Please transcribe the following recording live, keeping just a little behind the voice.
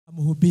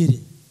Mhubiri.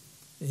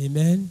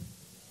 Amen.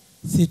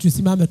 Si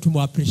tusimame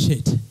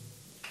appreciate.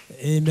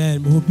 Amen.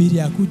 Mhubiri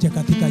akuja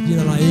katika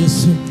jina la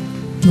Yesu.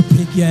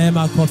 Tupigie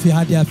makofi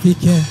hadi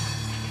afike.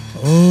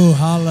 Oh,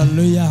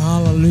 hallelujah,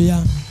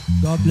 hallelujah.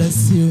 God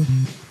bless you.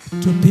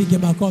 Tupige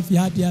makofi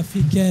hadi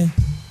afike.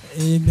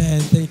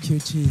 Amen. Thank you,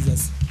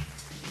 Jesus.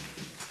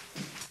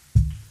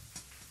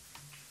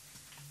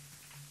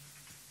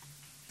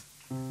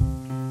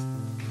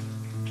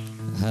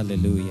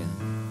 Hallelujah.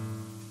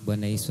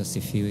 Bwana Yesu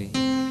asifiwe.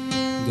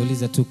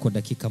 Ngeuliza tu kwa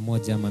dakika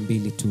moja ama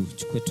mbili tu,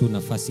 chukue tu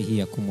nafasi hii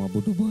ya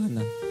kumwabudu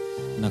Bwana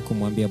na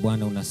kumwambia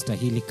Bwana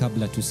unastahili,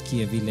 kabla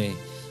tusikie vile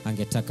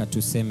angetaka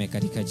tuseme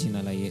katika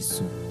jina la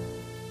Yesu.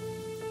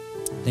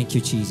 Thank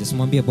you Jesus.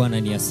 Mwambie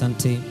Bwana ni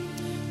asante.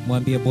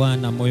 Mwambie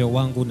Bwana, moyo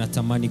wangu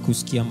natamani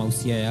kusikia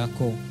mausia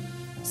yako.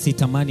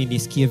 Sitamani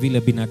nisikie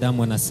vile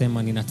binadamu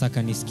anasema,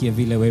 ninataka nisikie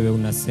vile wewe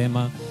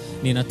unasema.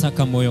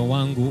 Ninataka moyo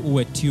wangu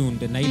uwe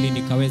tuned na ili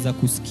nikaweza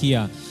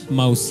kusikia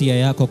mausia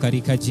yako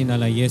katika jina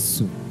la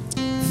Yesu.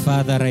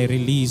 Father, I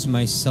release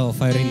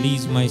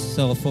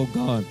myself, oh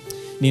God.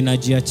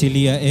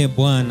 Ninajiachilia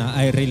Bwana,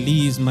 I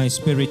release my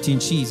spirit in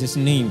Jesus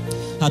name.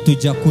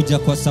 Hatujakuja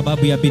kwa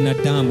sababu ya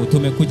binadamu,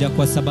 tumekuja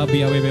kwa sababu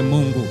ya wewe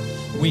Mungu.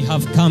 We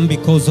have come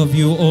because of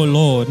you, oh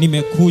Lord.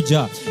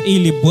 Nimekuja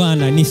ili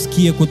Bwana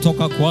nisikie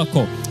kutoka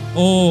kwako.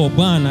 Oh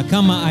Bwana,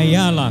 kama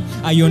ayala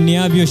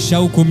aioneavyo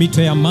shauku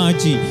mito ya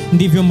maji,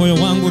 ndivyo moyo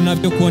wangu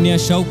unavyokuonea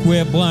shauku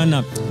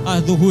Bwana.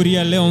 Adhuhuri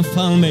ya leo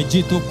Mfalme,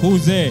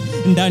 jitukuze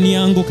ndani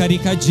yangu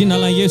katika jina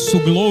la Yesu.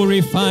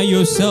 Glorify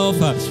yourself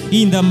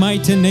in the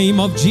mighty name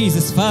of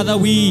Jesus. Father,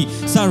 we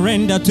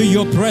surrender to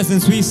your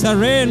presence. We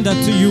surrender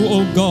to you,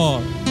 oh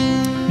God.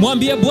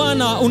 Mwambie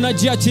Bwana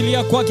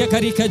unajiachilia kwake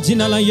katika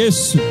jina la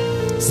Yesu.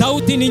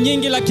 Sauti ni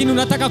nyingi lakini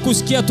unataka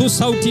kusikia tu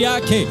sauti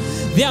yake.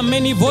 There are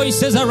many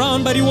voices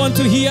around, but you want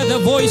to hear the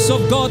voice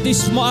of God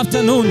this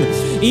afternoon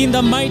in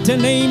the mighty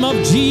name of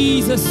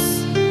Jesus.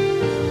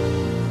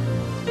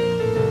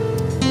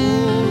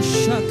 Oh,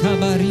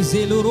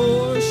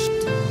 shakabarizelurosh.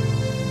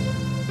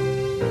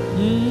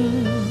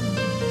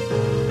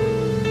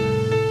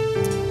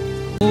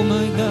 Oh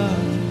my God.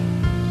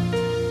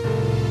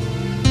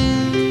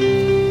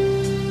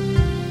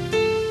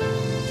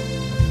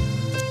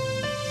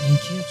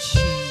 Thank you,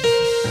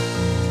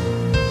 Jesus.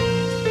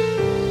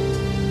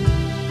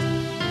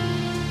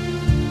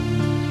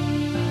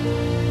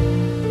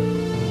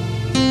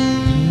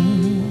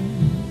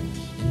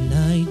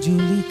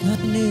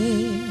 Naijulikane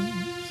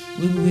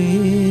wewe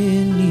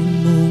ni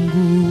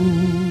Mungu.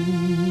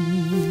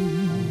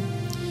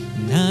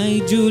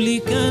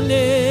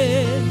 Naijulikane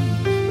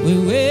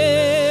wewe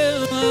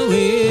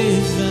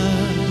waweza.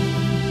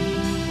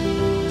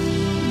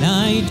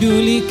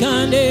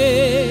 Naijulikane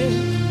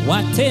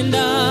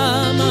watenda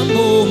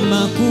mambo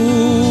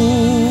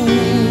makuu.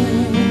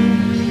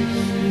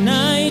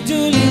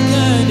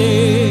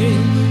 Naijulikane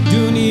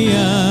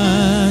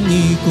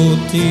duniani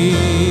kote.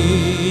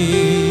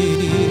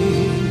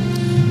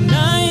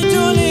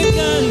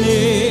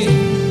 Naijulikane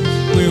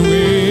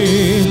wewe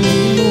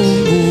ni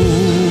Mungu.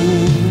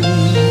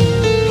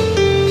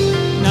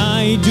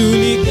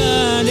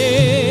 Naijulikane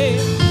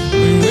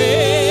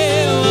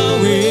wewe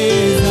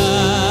waweza.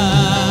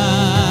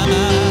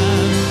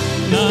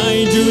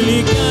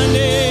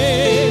 Naijulikane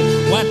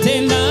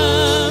watenda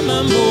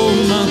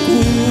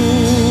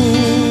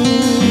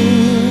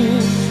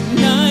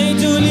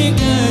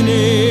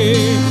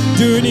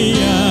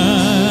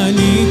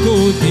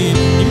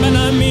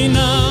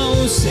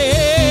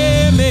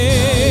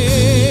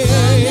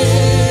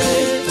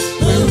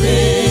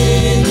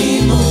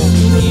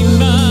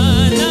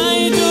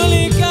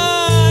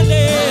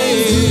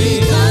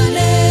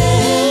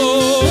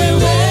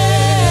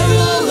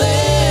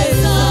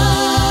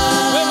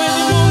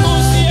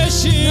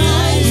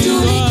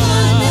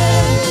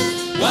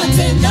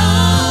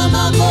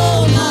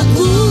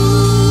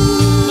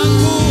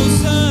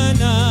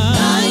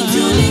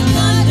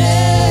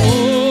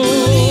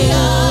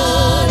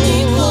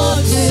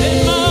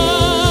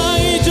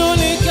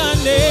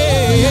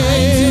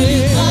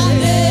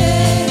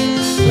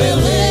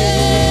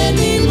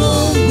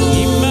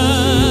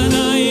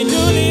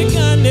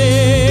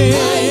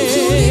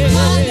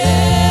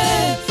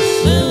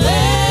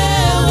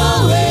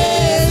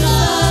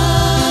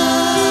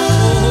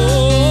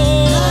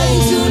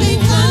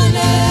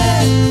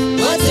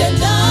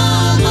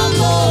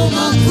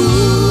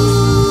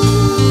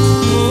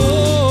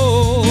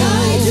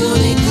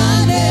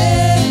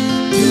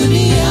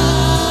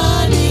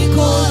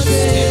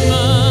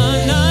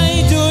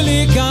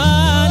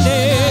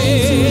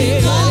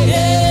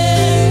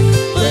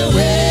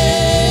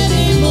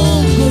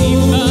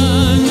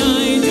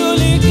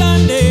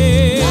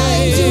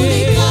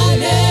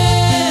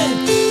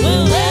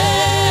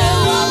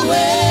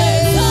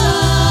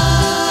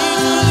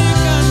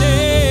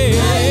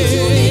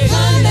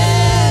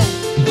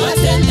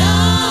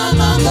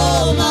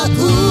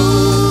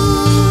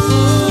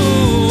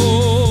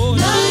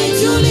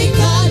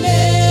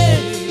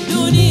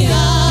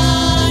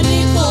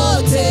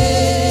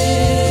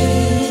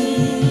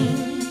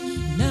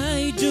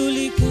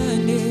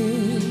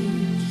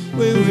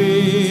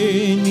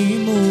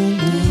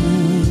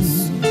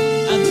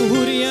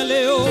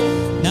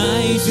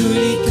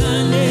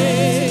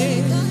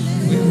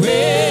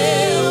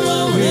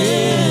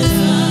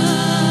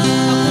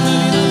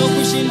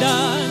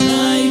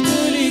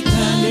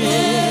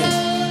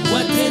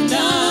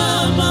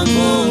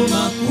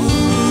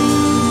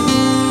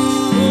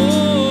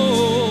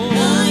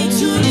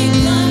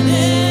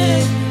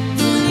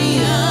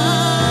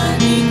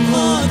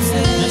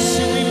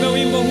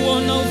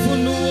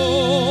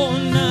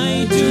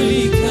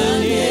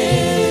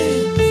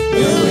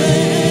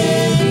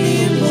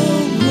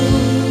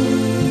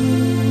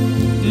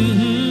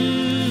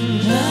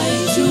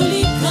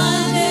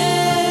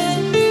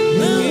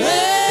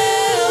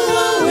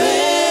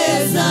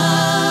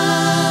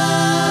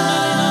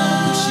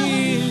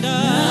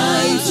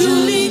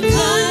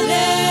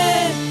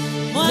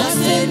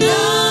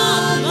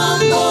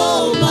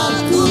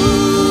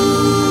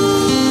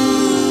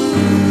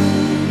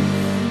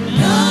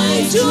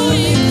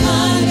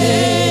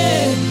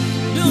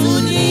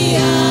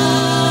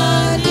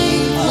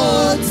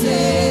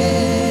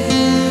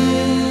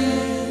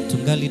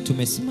mahali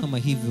tumesimama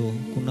hivyo,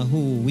 kuna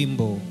huu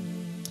wimbo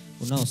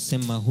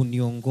unaosema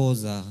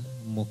huniongoza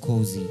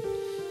Mwokozi,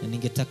 na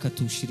ningetaka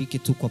tushiriki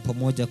tu kwa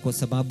pamoja, kwa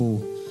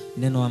sababu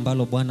neno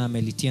ambalo Bwana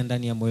amelitia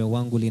ndani ya moyo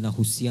wangu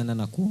linahusiana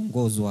na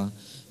kuongozwa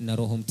na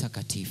Roho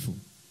Mtakatifu.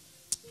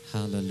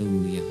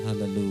 Hallelujah,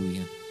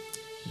 hallelujah.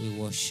 We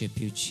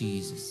worship you,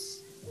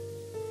 Jesus.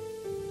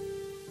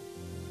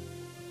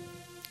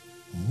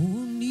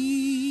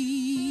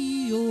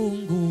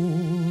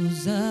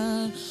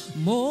 Uniongoza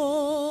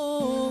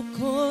Mwokozi,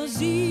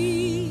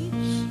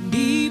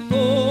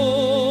 ndipo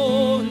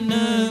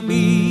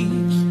nami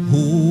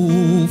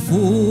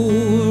hufurahi.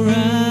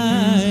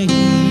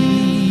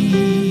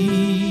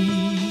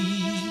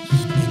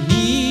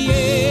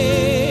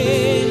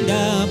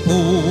 Niendapo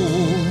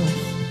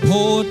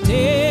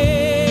pote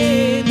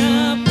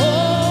napo,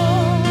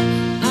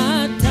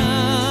 atanilinda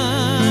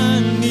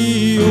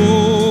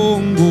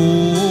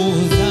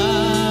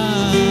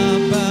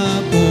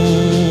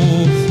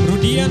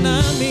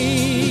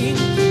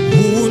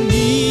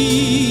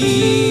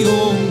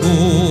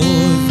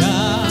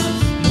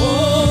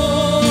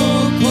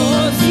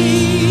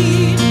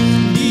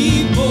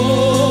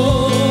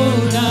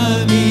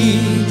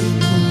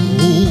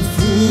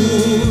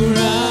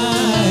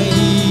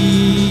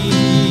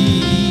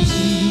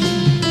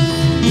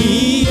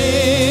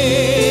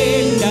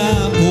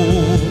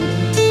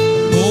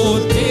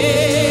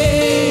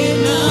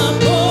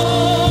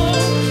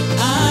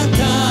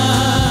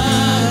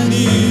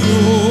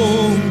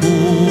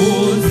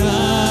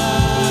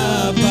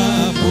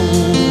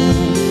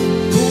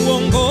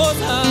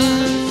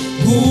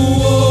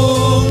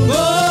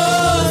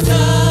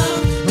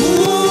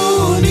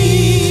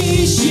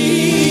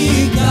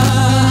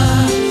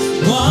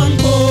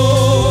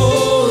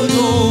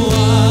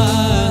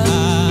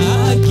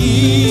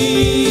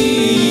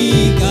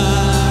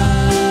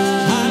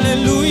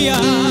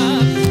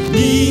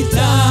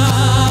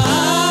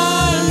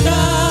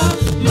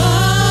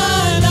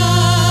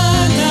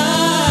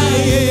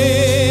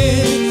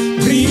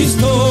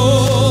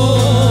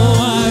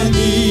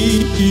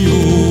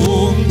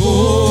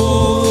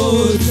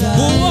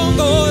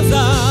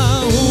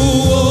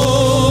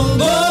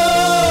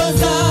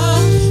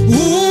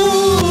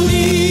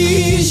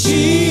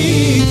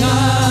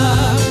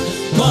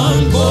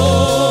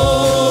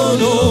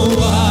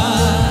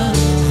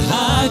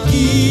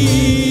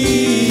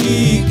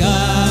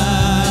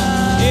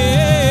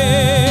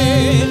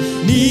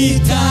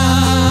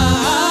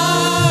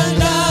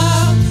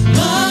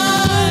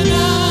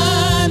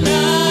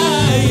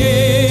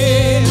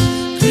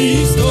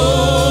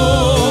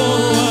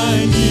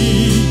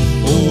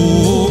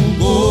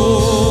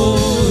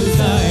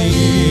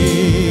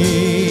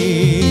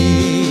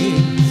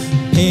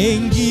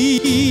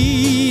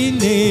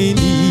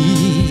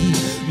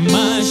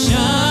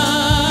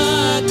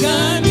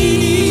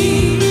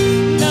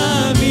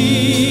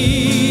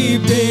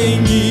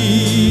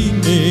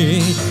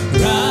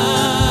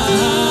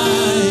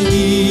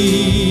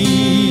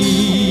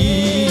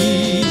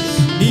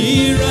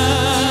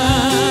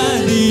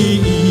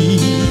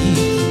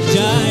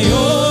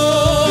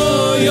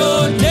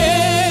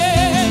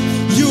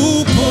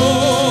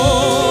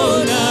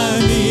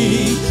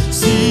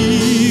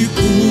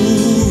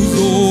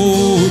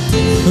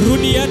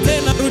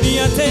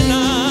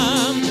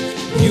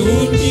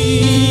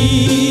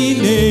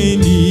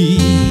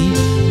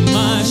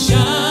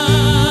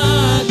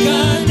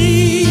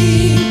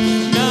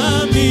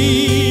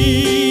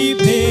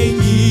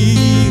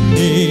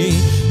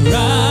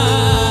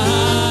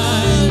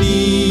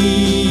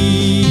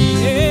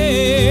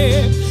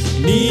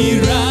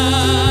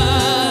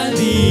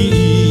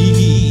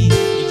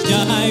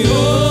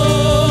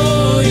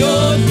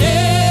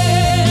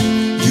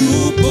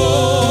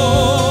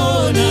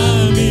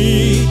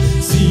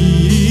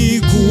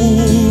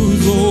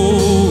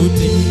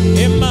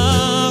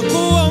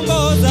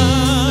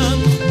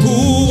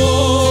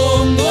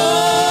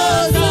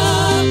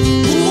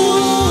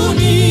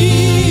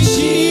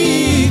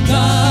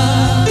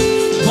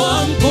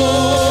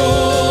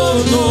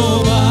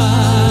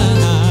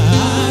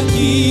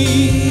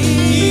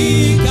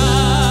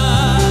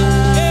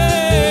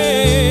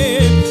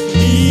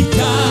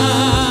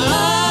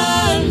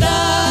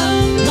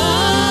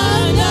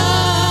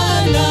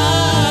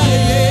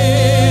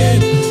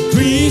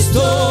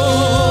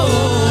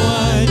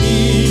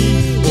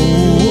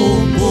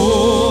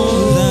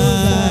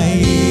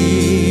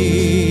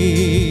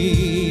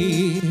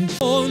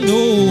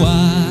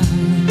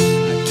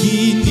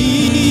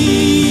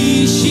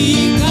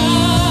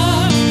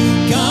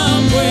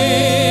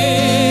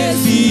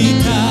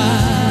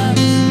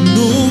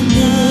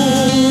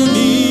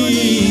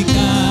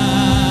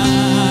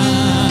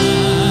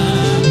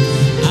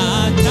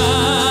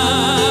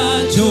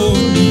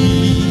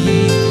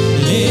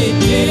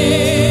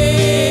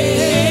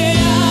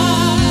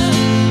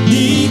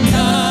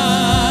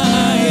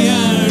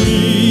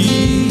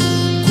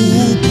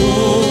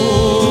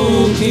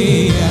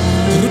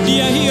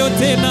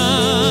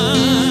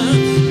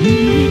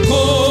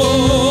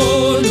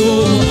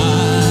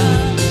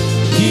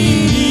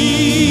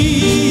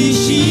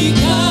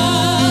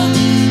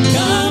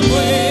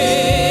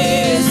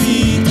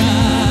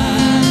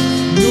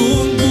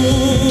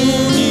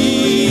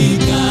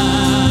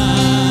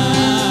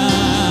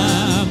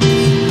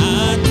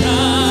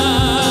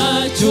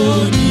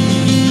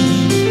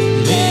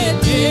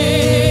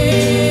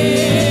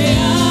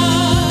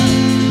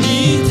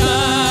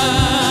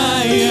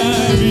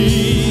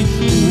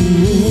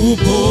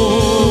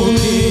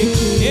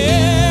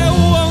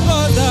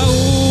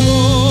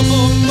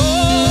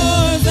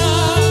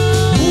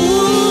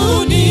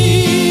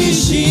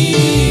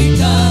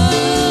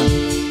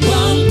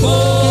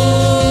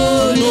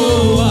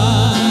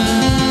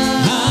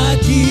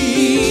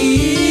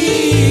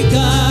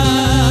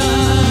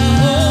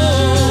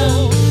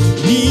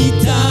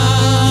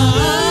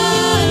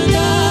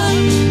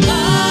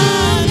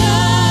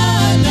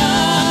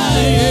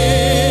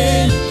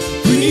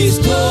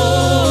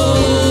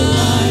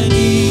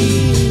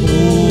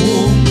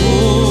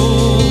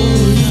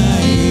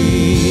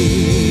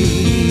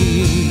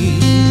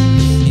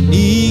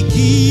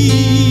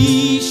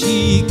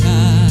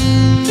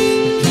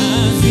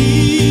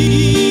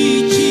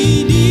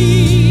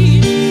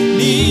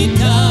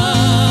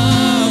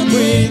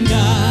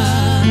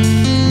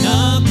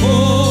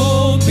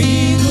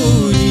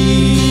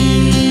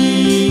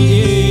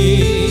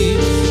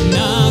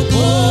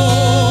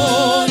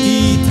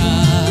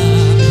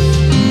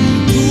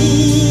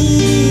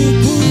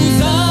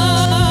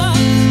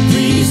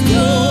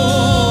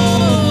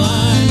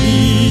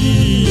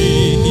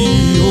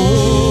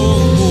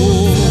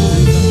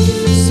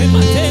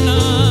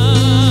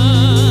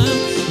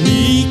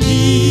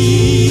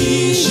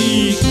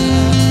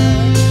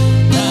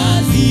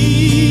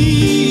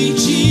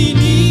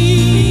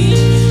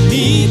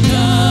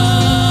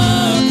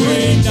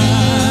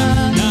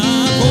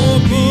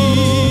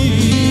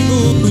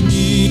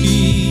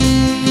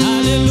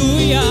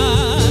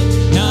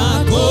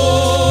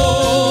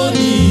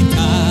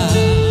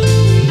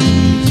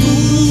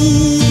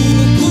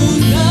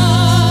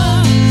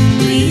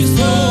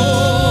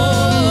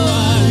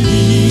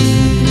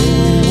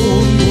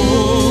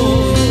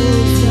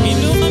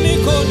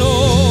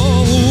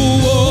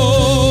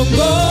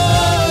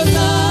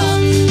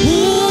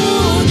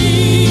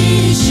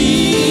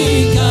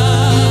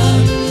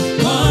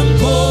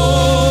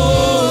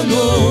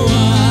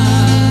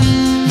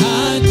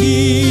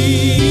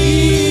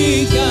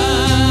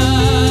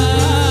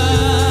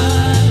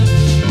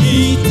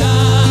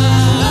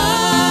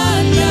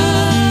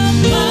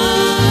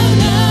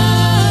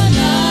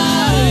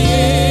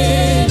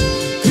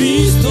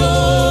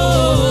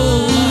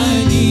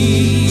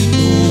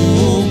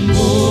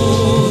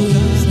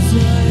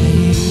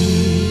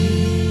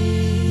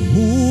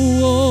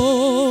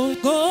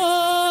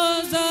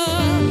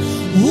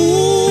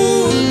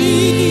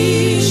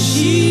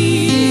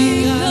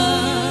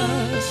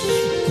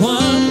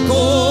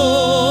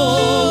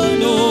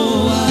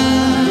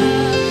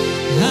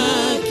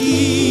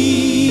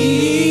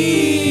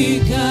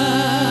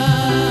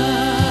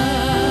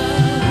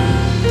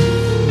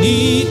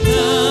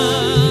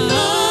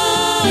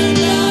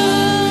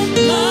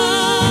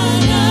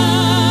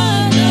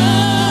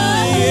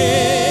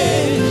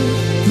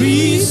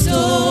Kristo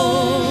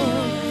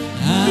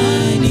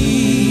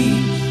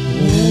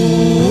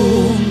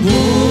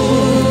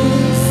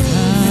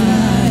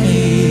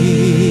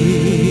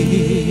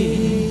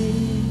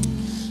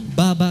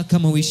Baba,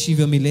 kama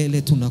uishivyo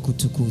milele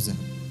tunakutukuza.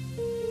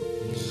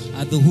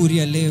 Adhuhuri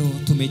ya leo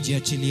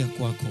tumejiachilia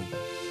kwako.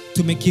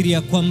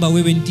 Tumekiria kwamba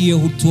wewe ndiye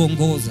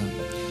hutuongoza.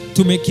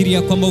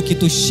 Tumekiria kwamba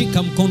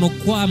ukitushika mkono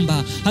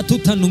kwamba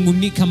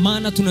hatutanungunika,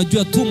 maana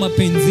tunajua tu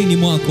mapenzini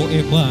mwako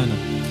e Bwana.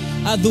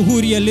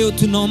 Adhuhuri ya leo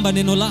tunaomba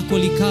neno lako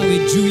likawe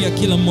juu ya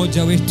kila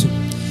mmoja wetu.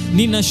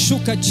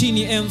 Ninashuka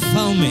chini e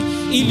Mfalme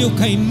ili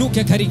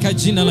ukainuke katika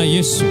jina la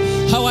Yesu.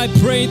 How I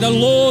pray the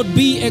Lord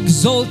be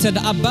exalted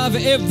above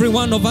every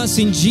one of us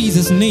in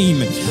Jesus'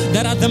 name.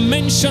 That at the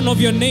mention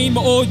of your name,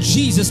 oh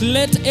Jesus,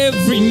 let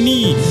every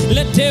knee,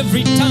 let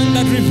every tongue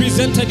that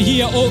represented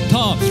here, oh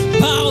God,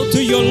 bow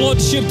to your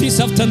Lordship this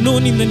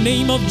afternoon in the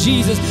name of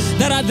Jesus.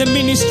 That at the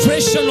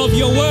ministration of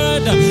your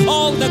word,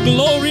 all the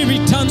glory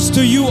returns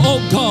to you, oh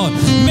God.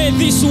 May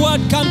this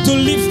word come to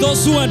lift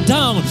those who are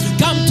down,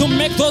 come to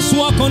make those who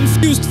are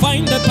confused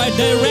find the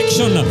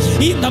direction.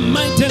 In the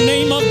mighty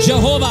name of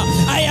Jehovah,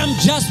 I am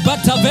just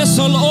but a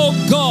vessel, oh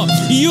God.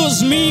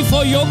 Use me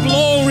for your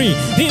glory.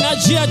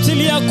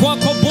 Ninajiachilia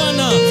kwako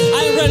Bwana.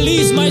 I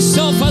release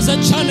myself as a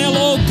channel,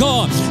 oh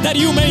God, that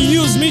you may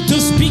use me to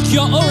speak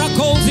your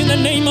oracles in the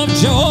name of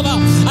Jehovah.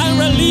 I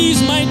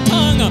release my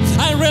tongue,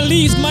 I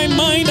release my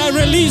mind, I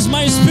release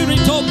my spirit,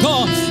 oh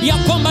God, ya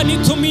kwamba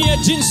nitumie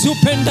jinsi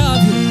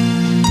upendavyo.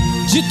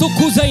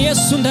 Jitukuza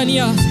Yesu ndani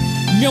ya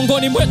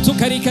miongoni mwetu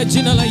katika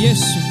jina la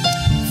Yesu.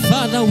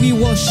 Father, we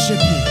worship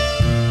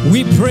you.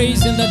 We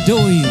praise and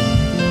adore you.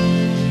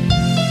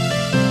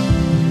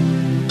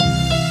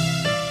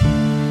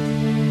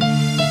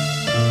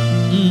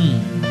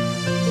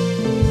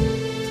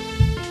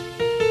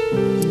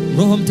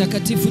 Roho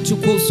Mtakatifu,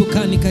 chukua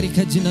usukani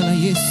katika jina la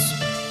Yesu.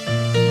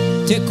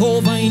 Take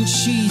over in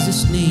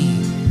Jesus' name.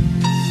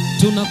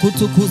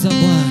 Tunakutukuza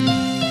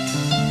Bwana.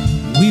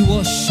 We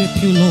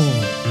worship you,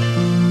 Lord.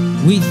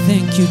 We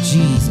thank you,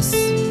 Jesus.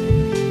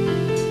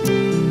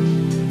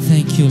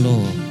 Thank you,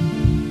 Lord.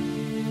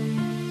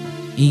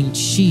 In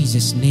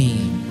Jesus'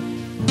 name.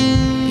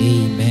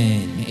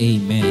 Amen,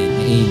 amen,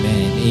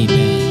 amen,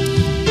 amen.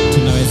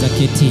 Tunaweza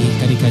keti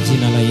katika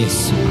jina la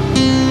Yesu.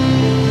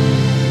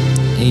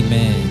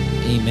 Amen,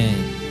 amen.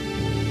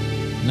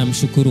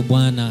 Namshukuru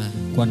Bwana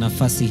kwa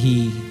nafasi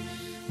hii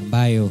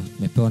ambayo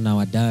tumepewa na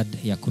wadad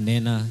ya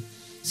kunena.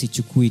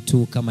 Sichukui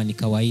tu kama ni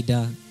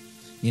kawaida,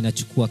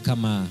 ninachukua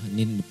kama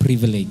ni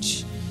privilege.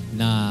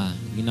 Na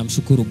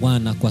ninamshukuru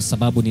Bwana kwa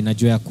sababu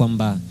ninajua ya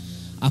kwamba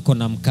ako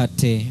na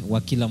mkate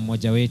wa kila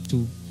mmoja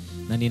wetu,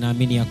 na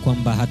ninaamini ya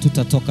kwamba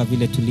hatutatoka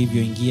vile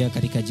tulivyoingia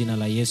katika jina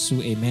la Yesu.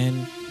 Amen.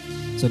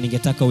 So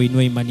ningetaka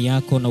uinue imani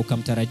yako na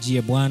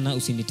ukamtarajie Bwana,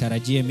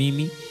 usinitarajie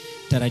mimi,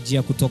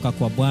 tarajia kutoka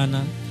kwa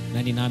Bwana,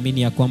 na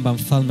ninaamini ya kwamba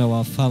mfalme wa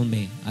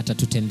wafalme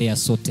atatutendea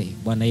sote.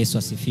 Bwana Yesu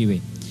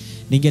asifiwe.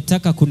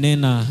 Ningetaka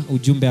kunena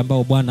ujumbe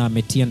ambao Bwana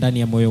ametia ndani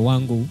ya moyo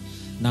wangu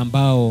na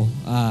ambao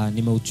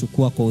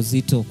nimeuchukua kwa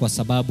uzito kwa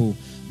sababu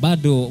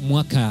bado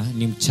mwaka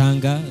ni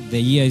mchanga,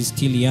 the year is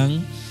still young,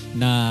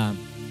 na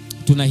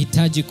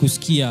tunahitaji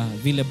kusikia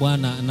vile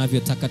Bwana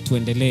anavyotaka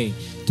tuendelee.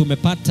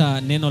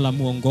 Tumepata neno la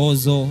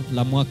muongozo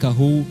la mwaka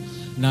huu,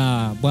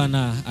 na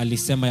Bwana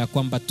alisema ya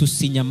kwamba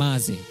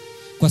tusinyamaze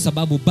kwa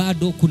sababu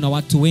bado kuna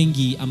watu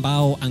wengi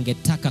ambao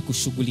angetaka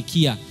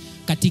kushughulikia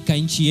katika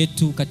nchi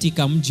yetu,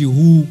 katika mji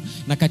huu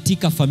na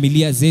katika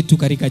familia zetu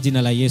katika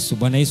jina la Yesu.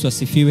 Bwana Yesu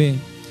asifiwe.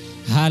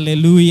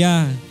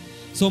 Hallelujah.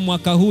 So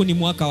mwaka huu ni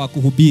mwaka wa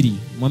kuhubiri.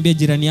 Mwambie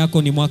jirani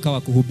yako ni mwaka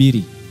wa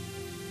kuhubiri.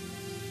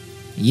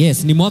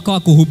 Yes, ni mwaka wa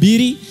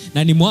kuhubiri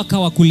na ni mwaka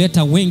wa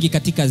kuleta wengi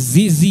katika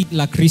zizi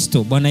la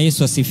Kristo. Bwana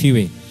Yesu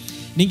asifiwe.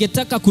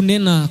 Ningetaka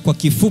kunena kwa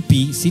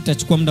kifupi,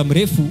 sitachukua muda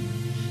mrefu,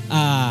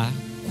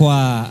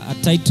 kwa a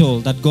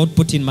title that God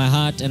put in my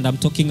heart, and I'm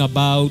talking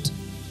about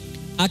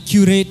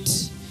accurate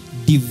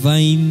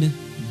divine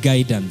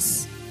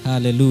guidance.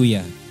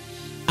 Hallelujah.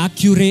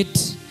 Accurate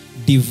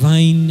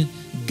divine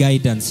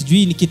guidance.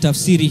 Sijui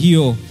nikitafsiri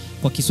hiyo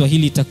kwa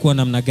Kiswahili itakuwa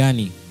namna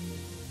gani.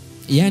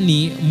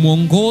 Yani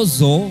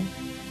mwongozo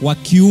wa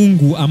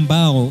kiungu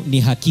ambao ni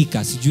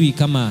hakika. Sijui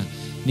kama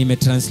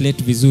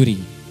nimetranslate vizuri.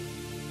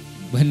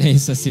 Bwana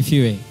Yesu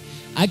asifiwe.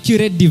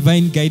 Accurate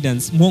divine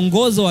guidance,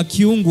 mwongozo wa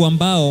kiungu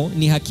ambao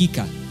ni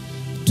hakika.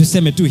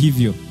 Tuseme tu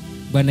hivyo.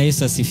 Bwana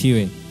Yesu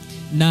asifiwe.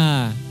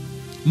 Na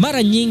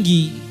mara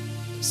nyingi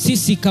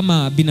sisi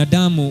kama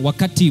binadamu,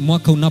 wakati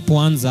mwaka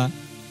unapoanza,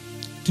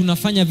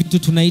 tunafanya vitu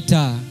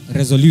tunaita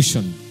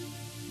resolution.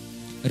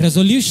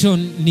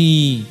 Resolution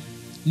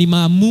ni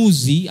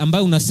maamuzi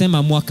ambayo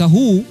unasema mwaka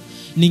huu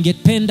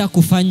ningependa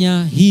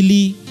kufanya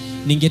hili,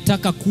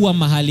 ningetaka kuwa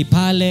mahali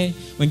pale.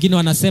 Wengine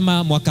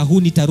wanasema mwaka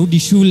huu nitarudi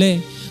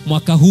shule,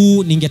 mwaka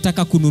huu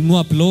ningetaka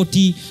kununua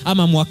ploti,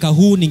 ama mwaka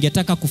huu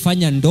ningetaka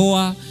kufanya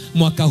ndoa,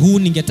 mwaka huu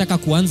ningetaka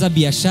kuanza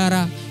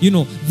biashara. You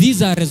know,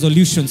 these are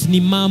resolutions.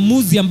 Ni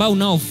maamuzi ambayo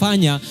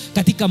unaofanya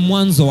katika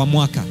mwanzo wa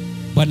mwaka.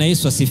 Bwana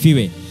Yesu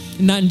asifiwe.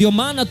 Na ndio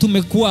maana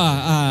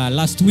tumekuwa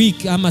last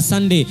week ama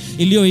Sunday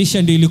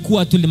iliyoisha ndio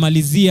ilikuwa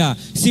tulimalizia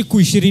siku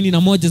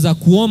 21 za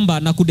kuomba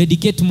na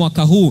kudedicate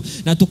mwaka huu,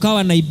 na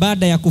tukawa na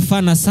ibada ya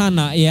kufana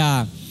sana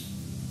ya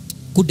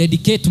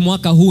kudedicate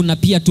mwaka huu na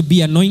pia to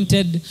be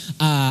anointed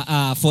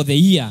for the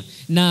year.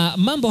 Na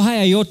mambo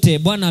haya yote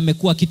Bwana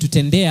amekuwa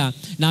akitutendea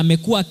na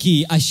amekuwa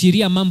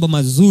akiashiria mambo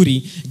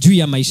mazuri juu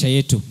ya maisha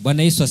yetu.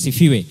 Bwana Yesu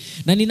asifiwe.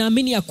 Na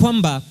ninaamini ya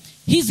kwamba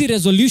hizi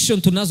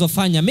resolution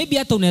tunazofanya, maybe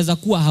hata unaweza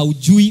kuwa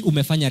haujui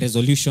umefanya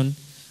resolution.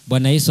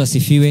 Bwana Yesu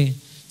asifiwe.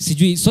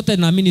 Sijui, sote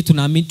naamini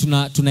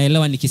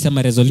tunaelewa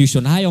nikisema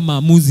resolution. Hayo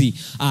maamuzi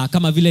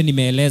kama vile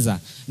nimeeleza.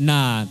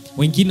 Na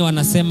wengine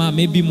wanasema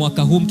maybe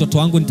mwaka huu mtoto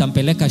wangu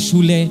nitampeleka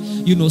shule.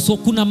 So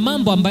kuna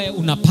mambo ambaye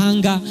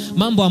unapanga,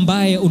 mambo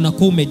ambaye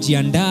unakuwa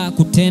umejiandaa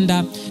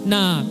kutenda.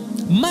 Na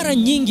mara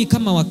nyingi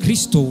kama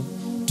Wakristo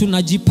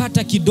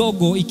tunajipata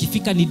kidogo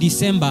ikifika ni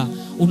Disemba,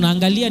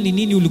 unaangalia ni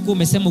nini ulikuwa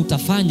umesema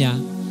utafanya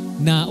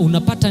na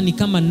unapata ni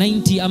kama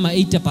 90 ama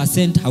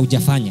 80%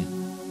 haujafanya.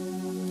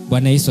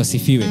 Bwana Yesu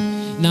asifiwe.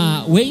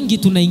 Na wengi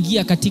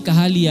tunaingia katika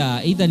hali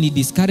ya either ni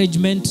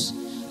discouragement,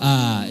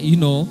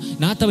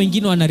 na hata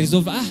wengine wana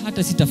resolve,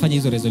 hata sitafanya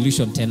hizo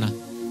resolution tena.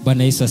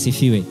 Bwana Yesu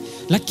asifiwe.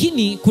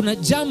 Lakini kuna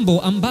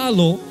jambo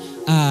ambalo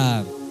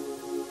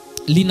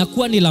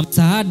linakuwa ni la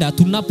msaada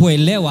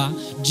tunapoelewa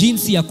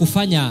jinsi ya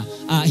kufanya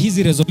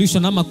hizi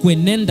resolution ama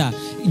kuenenda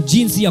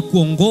jinsi ya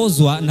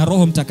kuongozwa na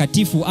Roho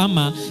Mtakatifu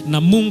ama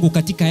na Mungu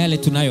katika yale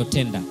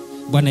tunayotenda.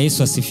 Bwana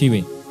Yesu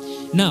asifiwe.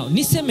 Now,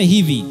 niseme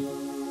hivi,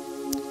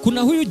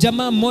 kuna huyu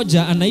jamaa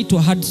mmoja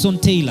anaitwa Hudson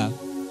Taylor.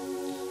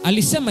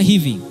 Alisema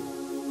hivi,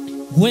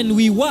 when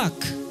we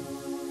work,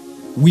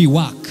 we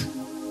work.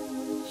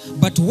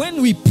 But when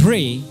we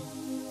pray,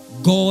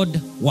 God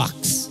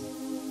works.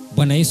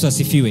 Bwana Yesu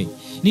asifiwe.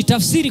 Ni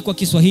tafsiri kwa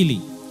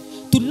Kiswahili.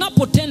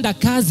 Tunapotenda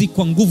kazi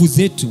kwa nguvu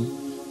zetu,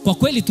 kwa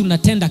kweli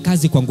tunatenda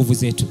kazi kwa nguvu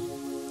zetu.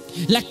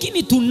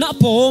 Lakini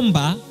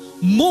tunapoomba,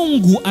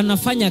 Mungu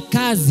anafanya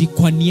kazi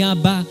kwa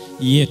niaba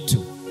yetu.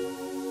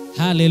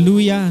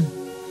 Haleluya.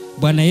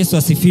 Bwana Yesu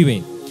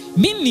asifiwe.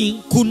 Meaning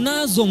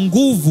kunazo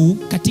nguvu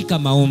katika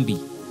maombi.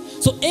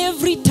 So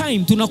every time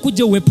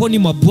tunakuja uweponi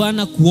mwa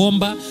Bwana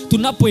kuomba,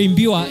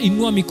 tunapoimbiwa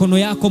inua mikono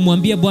yako,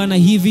 mwambie Bwana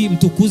hivi,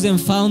 mtukuze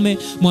mfalme,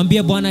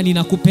 mwambie Bwana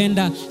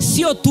ninakupenda,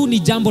 sio tu ni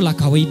jambo la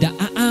kawaida.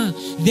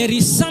 There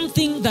is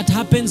something that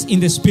happens in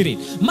the spirit.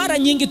 Mara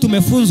nyingi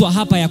tumefunzwa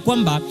hapa ya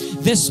kwamba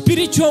the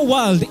spiritual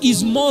world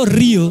is more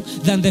real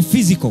than the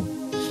physical.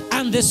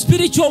 And the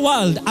spiritual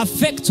world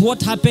affects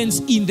what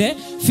happens in the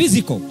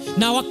physical.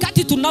 Na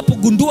wakati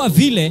tunapogundua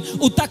vile,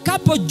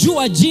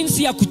 utakapojua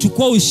jinsi ya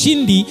kuchukua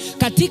ushindi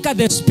katika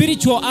the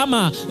spiritual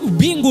ama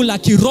bingu la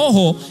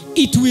kiroho,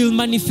 it will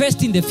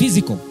manifest in the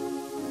physical.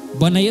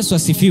 Bwana Yesu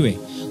asifiwe.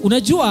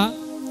 Unajua,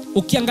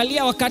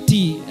 ukiangalia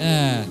wakati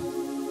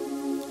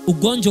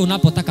ugonjwa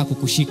unapotaka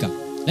kukushika.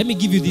 Let me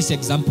give you this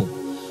example.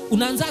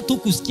 Unaanza tu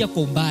kusikia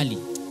kwa umbali.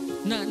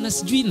 Na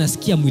sijui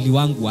nasikia mwili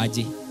wangu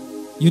aje.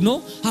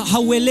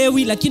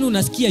 Hauelewi lakini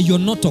unasikia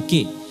you're not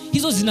okay.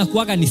 Hizo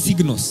zinakuaga ni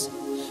signals.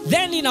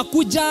 Then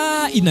inakuja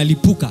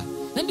inalipuka.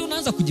 Na ndio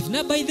unaanza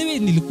kujifunza, by the way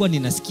nilikuwa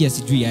ninasikia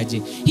sijui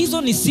aje.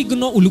 Hizo ni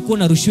signal ulikuwa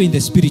unarushiwa in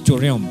the spiritual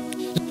realm.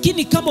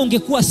 Lakini kama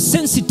ungekuwa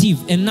sensitive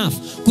enough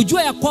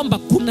kujua ya kwamba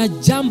kuna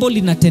jambo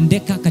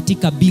linatendeka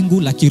katika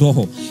bingu la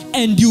kiroho,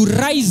 and you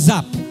rise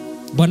up.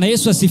 Bwana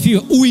Yesu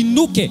asifiwe.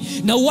 Uinuke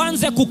na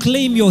uanze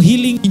kuclaim your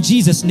healing in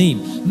Jesus name.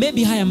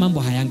 Maybe haya mambo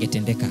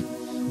hayangetendeka.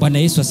 Bwana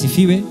Yesu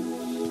asifiwe.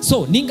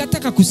 So,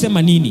 ningataka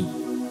kusema nini?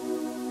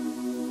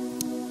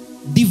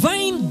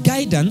 Divine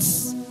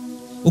guidance,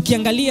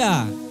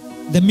 ukiangalia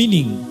the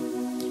meaning,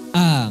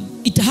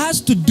 it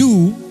has to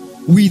do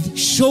with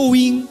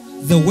showing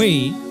the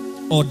way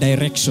or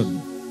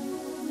direction.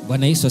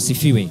 Bwana Yesu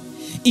asifiwe.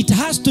 It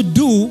has to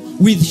do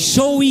with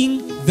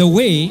showing the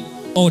way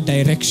or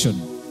direction.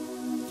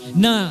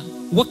 Na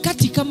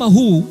wakati kama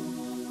huu,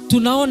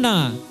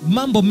 tunaona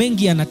mambo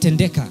mengi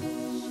yanatendeka.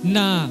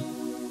 Na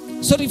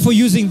sorry for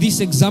using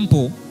this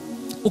example.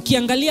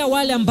 Ukiangalia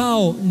wale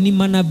ambao ni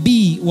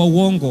manabii wa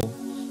uongo,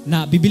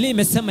 na Biblia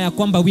imesema ya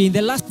kwamba we in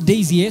the last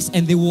days, yes,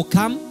 and they will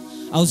come.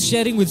 I was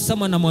sharing with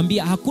someone,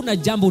 namwambia hakuna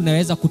jambo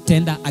unaweza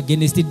kutenda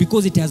against it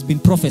because it has been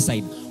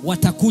prophesied.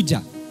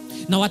 Watakuja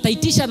na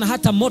wataitisha na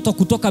hata moto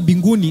kutoka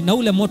binguni na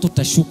ule moto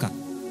utashuka.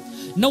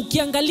 Na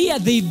ukiangalia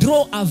they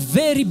draw a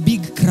very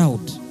big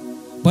crowd.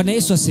 Bwana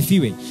Yesu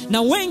asifiwe.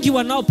 Na wengi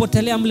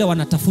wanaopotelea mle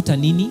wanatafuta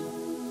nini?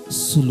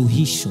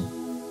 Suluhisho,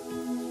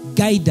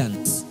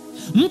 guidance.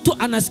 Mtu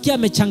anasikia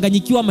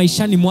amechanganyikiwa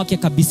maishani mwake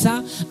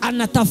kabisa,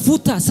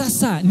 anatafuta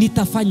sasa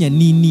nitafanya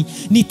nini?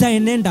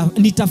 Nitaenenda,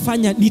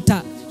 nitafanya,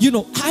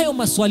 hayo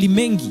maswali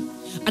mengi.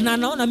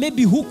 Anaona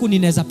maybe huku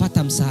ninaweza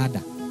pata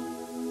msaada.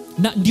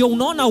 Na ndio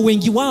unaona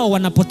wengi wao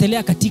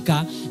wanapotelea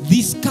katika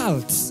these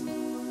cults.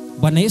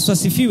 Bwana Yesu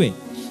asifiwe.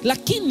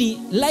 Lakini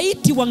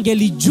laiti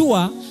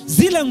wangelijua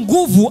zile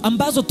nguvu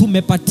ambazo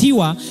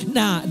tumepatiwa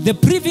na the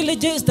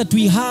privileges that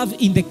we have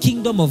in the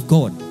kingdom of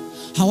God.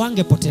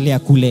 hawangepotelea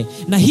kule.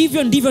 Na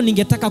hivyo ndivyo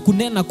ningetaka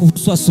kunena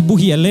kuhusu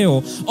asubuhi ya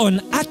leo,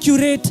 on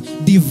accurate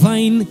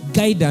divine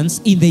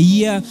guidance in the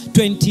year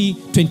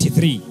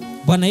 2023.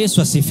 Bwana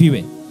Yesu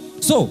asifiwe.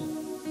 So,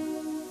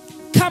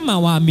 kama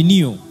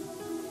waaminio,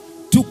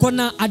 tuko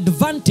na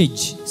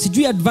advantage.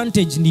 Sijui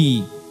advantage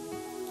ni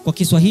kwa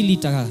Kiswahili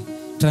ita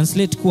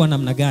translate kuwa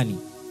namna gani?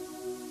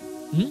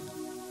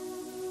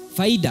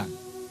 Faida.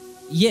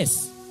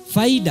 Yes,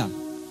 faida.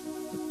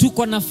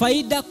 Tuko na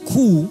faida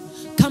kuu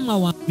kama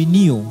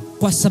waaminio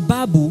kwa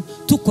sababu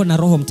tuko na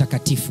Roho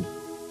Mtakatifu.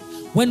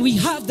 When we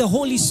have the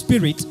Holy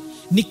Spirit,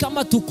 ni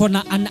kama tuko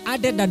na an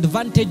added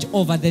advantage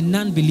over the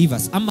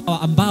non-believers,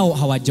 ama ambao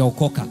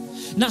hawajaokoka.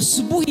 Na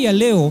asubuhi ya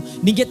leo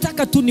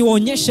ningetaka tu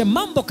niwaonyeshe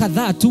mambo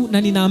kadhaa tu,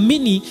 na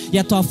ninaamini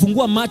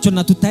yatawafungua macho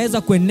na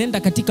tutaweza kuenenda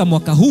katika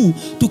mwaka huu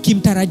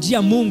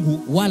tukimtarajia Mungu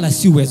wala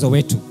si uwezo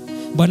wetu.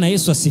 Bwana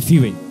Yesu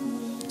asifiwe.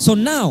 So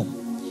now,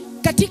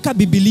 katika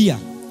Biblia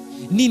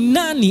ni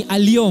nani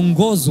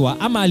aliyeongozwa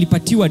ama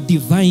alipatiwa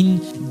divine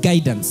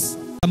guidance?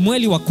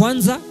 Samueli wa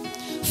kwanza,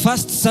 1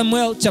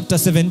 Samuel chapter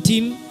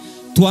 17,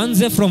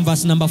 tuanze from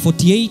verse number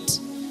 48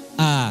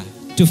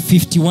 to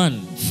 51.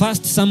 1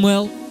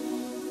 Samuel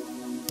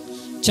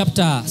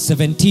chapter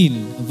 17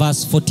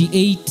 verse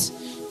 48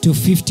 to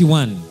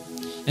 51.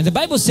 And the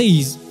Bible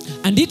says,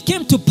 "And it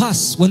came to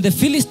pass when the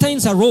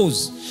Philistines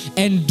arose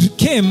and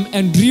came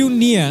and drew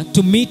near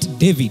to meet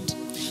David,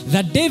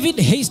 that David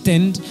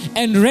hastened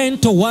and ran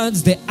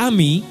towards the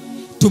army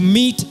to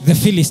meet the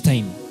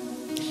Philistine.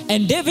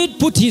 And David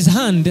put his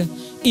hand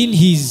in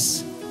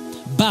his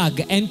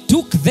bag and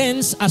took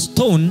thence a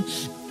stone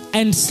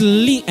and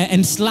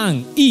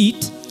slang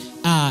it,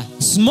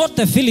 smote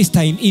the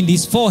Philistine in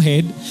his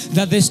forehead,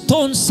 that the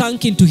stone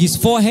sunk into his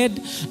forehead,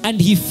 and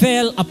he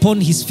fell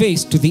upon his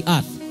face to the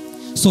earth.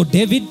 So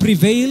David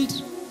prevailed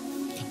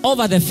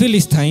over the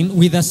Philistine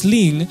with a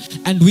sling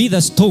and with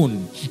a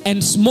stone,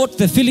 and smote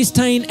the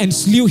Philistine and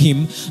slew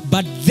him,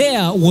 but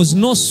there was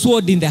no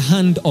sword in the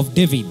hand of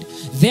David.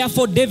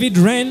 Therefore David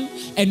ran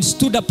and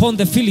stood upon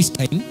the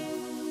Philistine,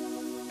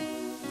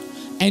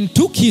 and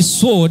took his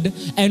sword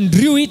and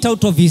drew it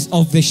out of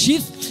the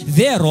sheath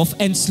thereof,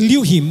 and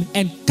slew him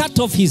and cut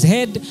off his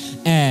head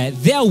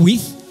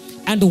therewith.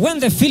 And when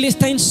the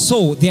Philistines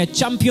saw their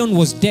champion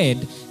was dead,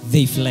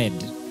 they fled."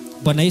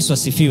 Bwana Yesu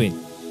asifiwe.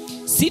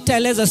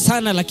 Sitaeleza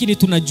sana, lakini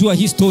tunajua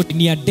history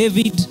ni ya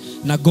David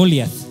na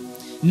Goliath.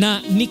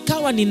 Na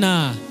nikawa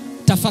nina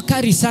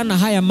tafakari sana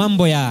haya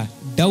mambo ya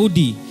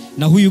Daudi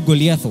na huyu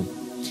Goliatho.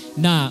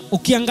 Na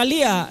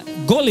ukiangalia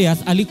Goliath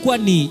alikuwa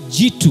ni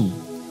jitu.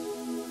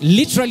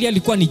 Literally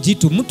alikuwa ni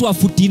jitu, mtu wa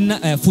futi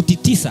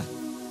 9.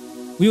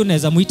 Huyo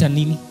unaweza muita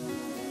nini?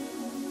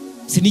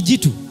 Si ni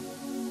jitu.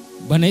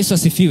 Bwana Yesu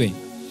asifiwe.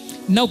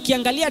 Na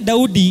ukiangalia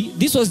Daudi,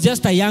 this was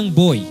just a young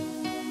boy.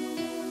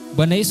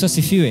 Bwana Yesu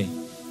asifiwe.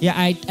 Yeah,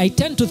 I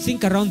tend to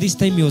think around this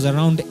time he was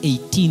around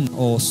 18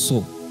 or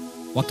so.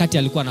 Wakati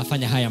alikuwa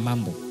anafanya haya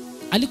mambo,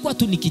 alikuwa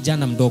tu ni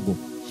kijana mdogo.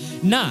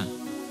 Na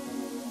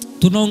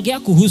tunaongea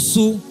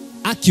kuhusu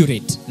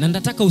accurate, na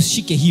nataka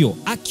ushike hiyo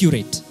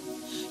accurate.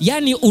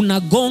 Yani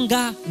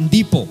unagonga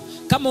ndipo.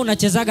 Kama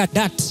unachezaga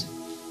dart,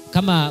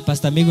 kama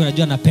Pastor Mego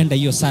unajua napenda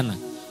hiyo sana,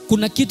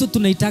 kuna kitu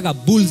tunaitaga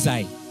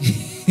bullseye.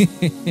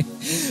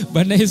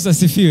 Bwana Yesu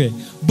asifiwe.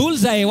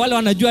 Bullseye, wale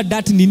wanajua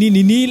dart ni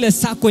nini, ni ile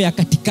sako ya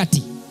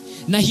katikati.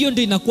 Na hiyo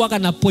ndio inakuwa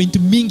na point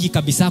mingi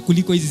kabisa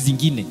kuliko hizi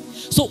zingine.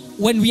 So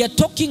when we are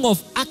talking of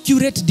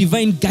accurate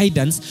divine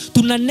guidance,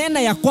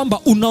 tunanena ya kwamba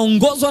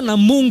unaongozwa na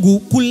Mungu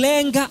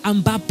kulenga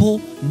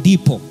ambapo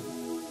ndipo.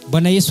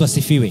 Bwana Yesu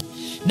asifiwe.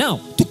 Now,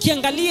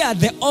 tukiangalia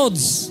the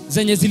odds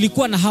zenye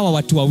zilikuwa na hawa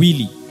watu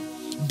wawili.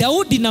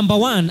 Daudi number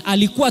 1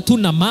 alikuwa tu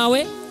na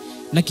mawe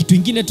na kitu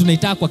kingine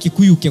tunaita kwa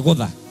Kikuyu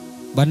kegodha.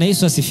 Bwana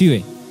Yesu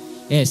asifiwe.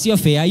 Sio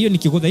fair, hiyo ni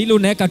kegodha. Ile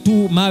unaweka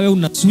tu mawe,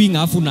 una swing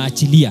afu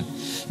unaachilia.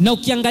 Na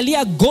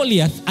ukiangalia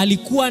Goliath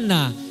alikuwa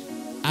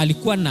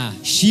na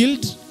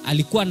shield,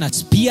 alikuwa na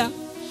spear,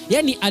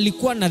 yani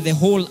alikuwa na the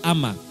whole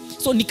armor.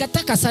 So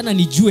nikataka sana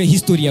nijue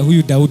historia ya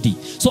huyu Daudi.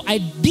 So I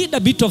did a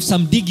bit of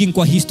some digging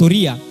kwa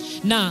historia,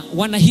 na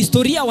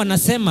wanahistoria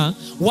wanasema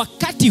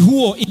wakati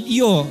huo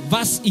hiyo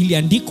verse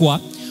iliandikwa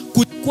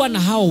kulikuwa na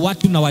hao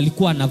watu na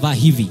walikuwa wanavaa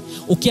hivi.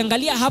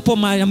 Ukiangalia hapo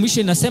mara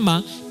mwisho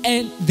inasema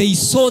and they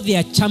saw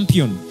their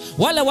champion.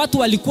 Wale watu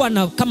walikuwa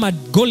na kama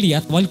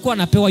Goliath walikuwa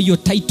wanapewa hiyo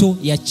title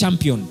ya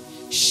champion,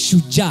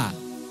 shujaa.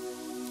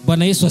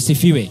 Bwana Yesu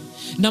asifiwe.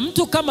 Na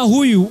mtu kama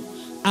huyu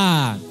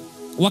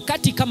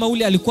wakati kama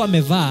ule alikuwa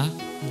amevaa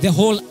the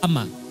whole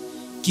armor.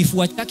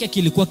 Kifua chake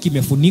kilikuwa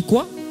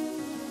kimefunikwa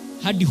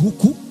hadi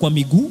huku kwa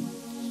miguu,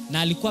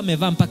 na alikuwa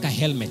amevaa mpaka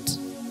helmet.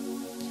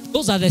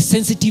 Those are the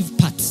sensitive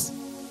parts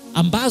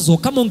ambazo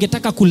kama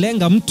ungetaka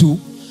kulenga mtu,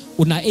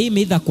 una aim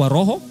either kwa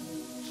roho,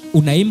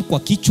 una aim kwa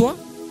kichwa,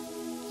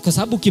 kwa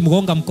sababu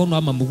kimgonga mkono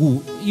ama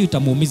mguu hiyo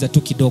itamuumiza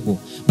tu kidogo.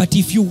 But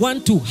if you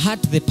want to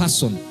hurt the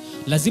person,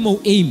 lazima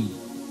aim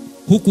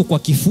huku kwa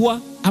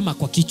kifua ama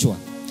kwa kichwa.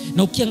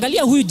 Na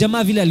ukiangalia huyu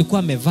jamaa vile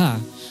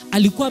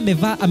alikuwa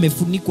amevaa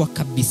amefunikwa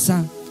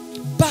kabisa.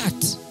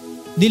 But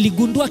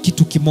niligundua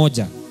kitu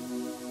kimoja.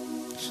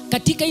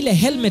 Katika ile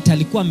helmet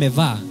alikuwa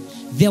amevaa,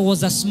 there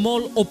was a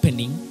small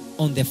opening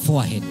on the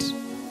forehead.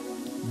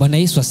 Bwana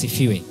Yesu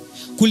asifiwe.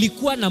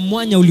 Kulikuwa na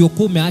mwanya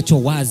uliokuwa umeachwa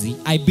wazi.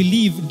 I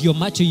believe ndio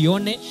macho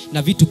ione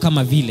na vitu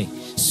kama vile.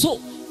 So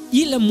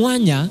ile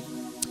mwanya,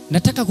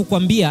 nataka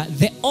kukwambia,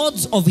 the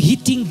odds of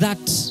hitting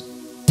that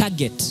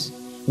target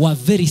were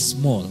very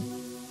small.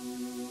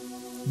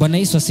 Bwana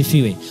Yesu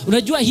asifiwe.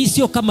 Unajua hii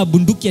sio kama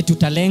bunduki ya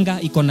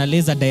tutalenga iko na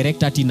laser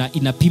direct ati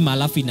inapima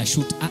alafu ina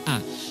shoot.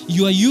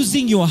 You are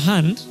using your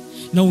hand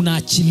na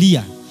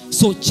unaachilia.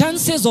 So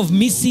chances of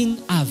missing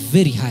are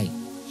very high.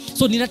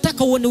 So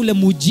ninataka uone ule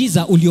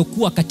muujiza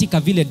uliokuwa katika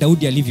vile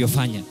Daudi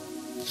alivyofanya.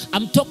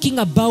 I'm talking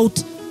about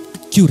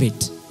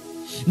accurate.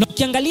 Na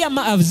ukiangalia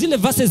zile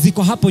verses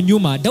ziko hapo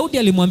nyuma, Daudi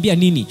alimwambia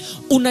nini?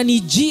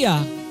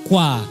 Unanijia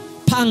kwa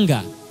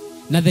panga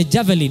na the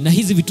javelin na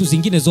hizi vitu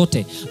zingine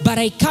zote, but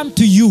I come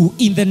to you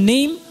in the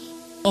name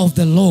of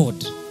the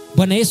Lord.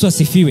 Bwana Yesu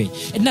asifiwe.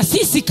 Na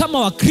sisi kama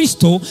wa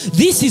Kristo,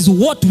 this is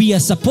what we are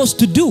supposed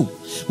to do.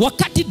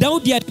 Wakati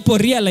Daudi alipo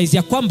realize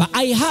ya kwamba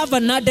I have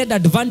an added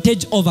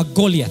advantage over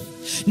Goliath,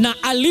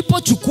 na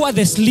alipochukua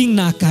the sling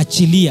na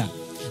akaachilia,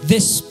 the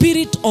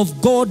Spirit of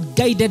God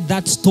guided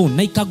that stone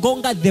na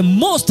ikagonga the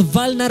most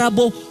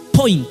vulnerable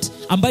point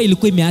ambayo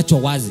ilikuwa imeachwa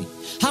wazi.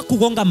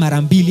 Hakugonga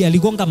mara mbili,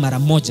 aligonga mara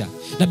moja.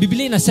 Na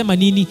Biblia inasema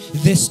nini?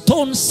 The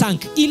stone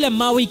sank. Ile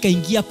mawe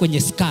ikaingia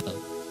kwenye skull.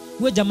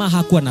 Huyo jamaa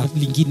hakuwa na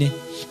lingine.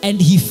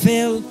 And he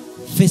fell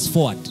face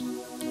forward.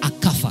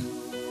 Akafa.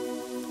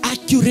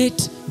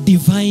 Accurate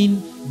divine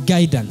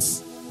guidance.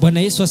 Bwana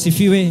Yesu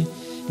asifiwe.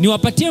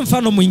 Niwapatie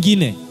mfano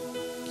mwingine.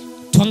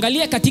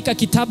 Tuangalie katika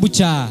kitabu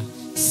cha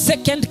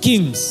 2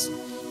 Kings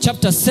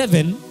chapter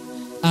 7.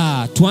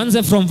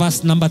 Tuanze from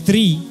verse number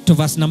 3 to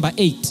verse number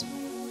 8.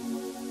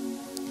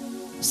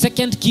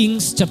 2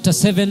 Kings chapter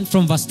 7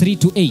 from verse 3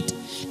 to 8.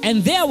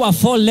 And there were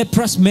 4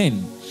 leprous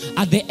men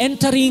at the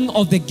entering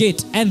of the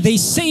gate, and they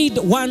said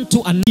one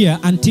to another,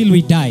 until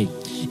we die.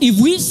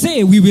 If we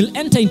say we will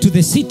enter into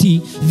the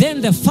city,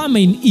 then the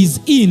famine is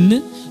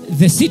in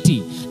the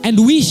city,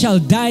 and we shall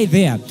die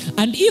there.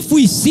 And if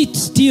we sit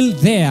still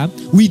there,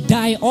 we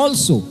die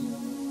also.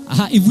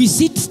 If we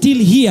sit still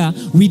here,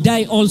 we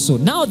die also.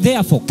 Now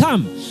therefore,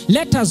 come,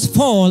 let us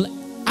fall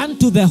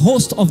unto the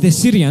host of the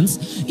Syrians.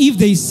 If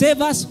they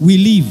save us, we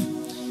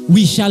live,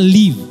 we shall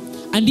live.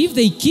 And if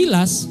they kill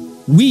us,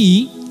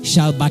 we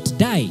shall but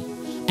die.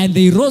 And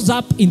they rose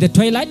up in the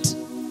twilight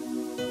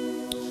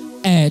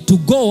to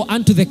go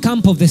unto the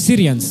camp of the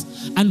Syrians.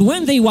 And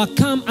when they were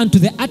come unto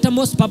the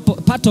uttermost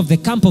part of the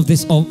camp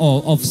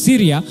of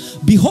Syria,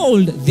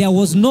 behold, there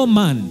was no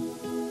man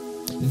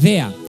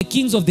there, the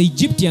kings of the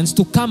Egyptians,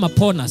 to come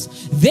upon us.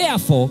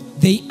 Therefore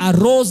they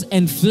arose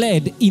and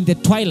fled in the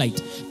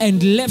twilight,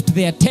 and left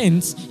their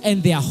tents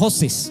and their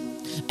horses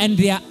and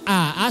their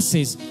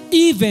asses,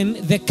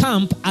 even the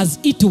camp as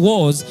it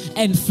was,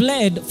 and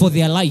fled for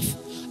their life.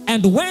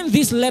 And when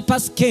these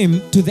lepers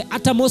came to the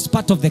uttermost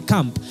part of the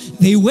camp,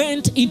 they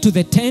went into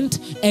the tent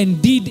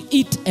and did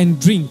eat and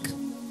drink,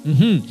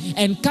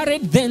 and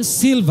carried then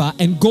silver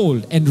and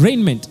gold and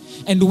raiment,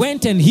 and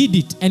went and hid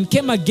it, and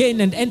came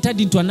again and entered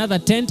into another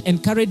tent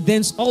and carried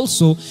thence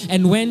also,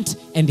 and went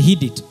and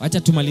hid it.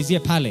 Wacha tumalizie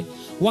pale.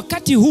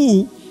 Wakati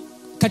huu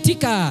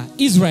katika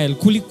Israel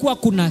kulikuwa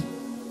kuna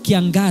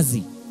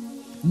kiangazi,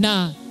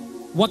 na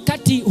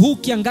wakati huu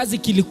kiangazi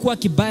kilikuwa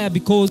kibaya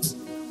because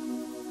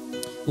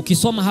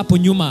ukisoma hapo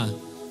nyuma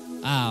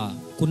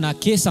kuna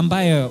kesi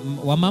ambayo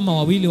wamama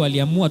wawili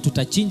waliamua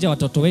tutachinja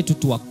watoto wetu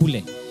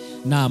tuwakule,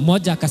 na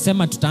mmoja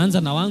akasema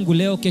tutaanza na wangu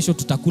leo, kesho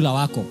tutakula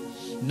wako.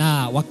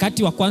 Na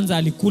wakati wa kwanza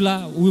alikula,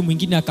 huyu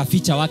mwingine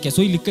akaficha wake.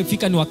 So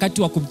ilifika ni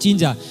wakati wa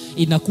kumchinja,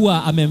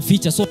 inakuwa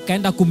amemficha. So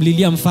kaenda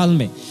kumlilia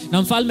mfalme,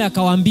 na mfalme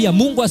akawaambia,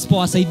 Mungu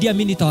asipowasaidia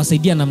mimi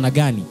nitawasaidia namna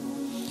gani?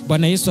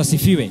 Bwana Yesu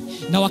asifiwe.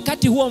 Na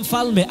wakati huo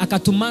mfalme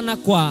akatumana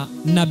kwa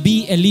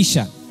nabii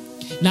Elisha,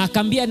 na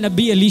akaambia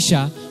nabii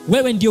Elisha,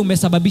 wewe ndio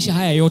umesababisha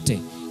haya yote,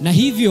 na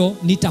hivyo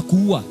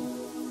nitakuua.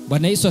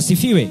 Bwana Yesu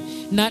asifiwe.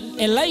 Na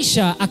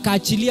Elisha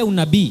akaachilia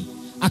unabii,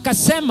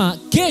 akasema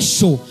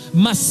kesho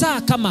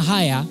masaa kama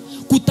haya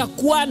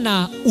kutakuwa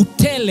na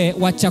utele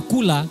wa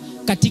chakula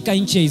katika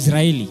nchi ya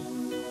Israeli.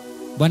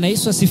 Bwana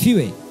Yesu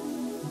asifiwe.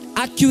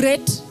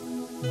 Accurate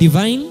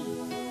divine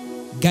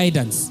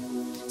guidance.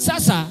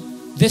 Sasa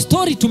the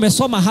story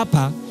tumesoma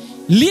hapa,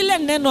 lile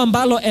neno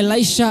ambalo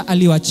Elisha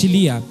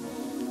aliwachilia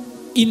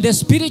in the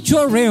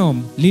spiritual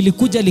realm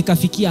lilikuja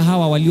likafikia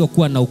hawa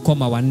waliokuwa na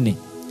ukoma wanne,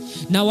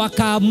 na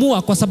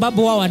wakaamua, kwa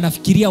sababu wao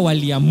wanafikiria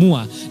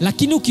waliamua,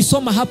 lakini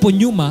ukisoma hapo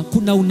nyuma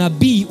kuna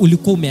unabii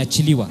ulikuwa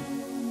umeachiliwa.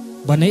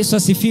 Bwana Yesu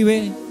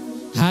asifiwe.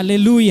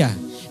 Haleluya.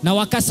 Na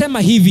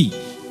wakasema hivi,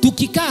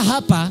 tukikaa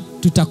hapa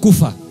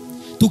tutakufa,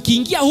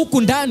 tukiingia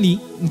huku ndani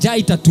njaa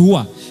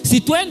itatuua, si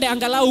tuende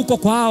angalau huko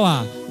kwa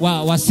hawa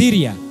wa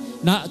Syria,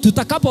 na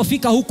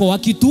tutakapofika huko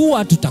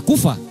wakituua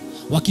tutakufa,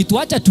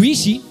 wakituacha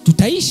tuishi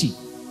tutaishi.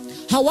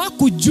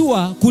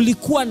 Hawakujua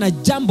kulikuwa na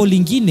jambo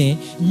lingine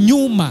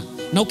nyuma.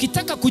 Na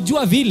ukitaka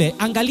kujua vile,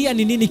 angalia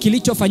ni nini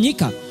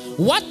kilichofanyika.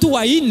 watu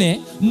wanne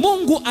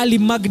Mungu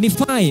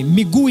alimagnify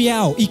miguu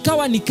yao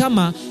ikawa ni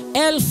kama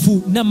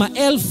elfu na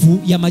maelfu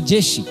ya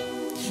majeshi.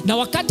 Na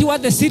wakati wa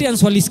the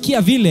Syrians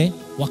walisikia vile,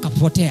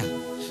 wakapotea.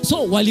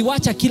 So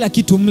waliwacha kila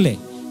kitu mle,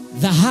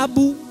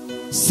 dhahabu,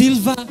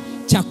 silver,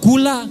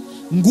 chakula,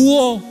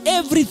 nguo,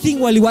 everything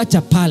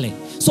waliwacha pale.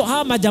 So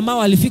hawa majamaa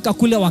walifika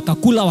kule,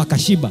 wakakula,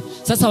 wakashiba.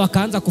 Sasa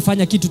wakaanza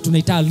kufanya kitu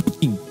tunaita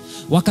looting.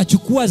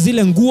 Wakachukua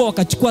zile nguo,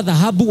 wakachukua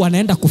dhahabu,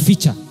 wanaenda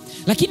kuficha.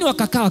 Lakini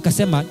wakakaa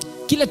wakasema,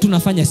 kile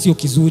tunafanya sio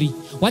kizuri,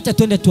 wacha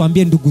twende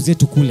tuambie ndugu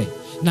zetu kule.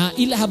 Na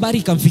ile habari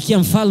ikamfikia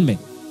mfalme,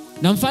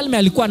 na mfalme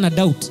alikuwa na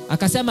doubt.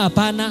 Akasema,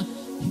 hapana,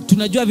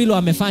 tunajua vile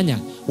wamefanya,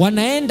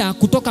 wanaenda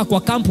kutoka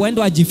kwa kampu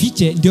waende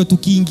wajifiche, ndio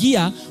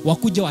tukiingia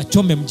wakuje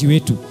wachome mji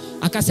wetu.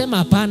 Akasema,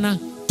 hapana,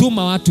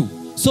 tuma watu.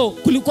 So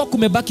kulikuwa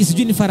kumebaki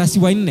sijui ni farasi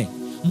 4.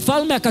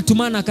 Mfalme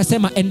akatumana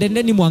akasema,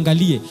 endendeni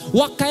muangalie.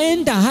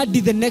 Wakaenda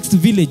hadi the next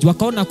village,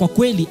 wakaona kwa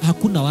kweli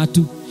hakuna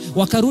watu.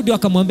 Wakarudi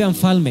wakamwambia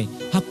mfalme,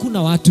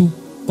 hakuna watu,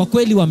 kwa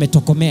kweli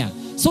wametokomea.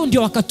 So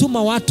ndio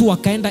wakatuma watu,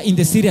 wakaenda in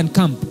the Syrian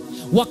camp,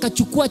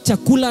 wakachukua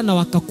chakula na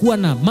wakakuwa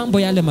na mambo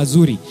yale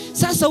mazuri.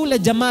 Sasa ule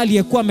jamaa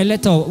aliyekuwa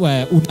ameleta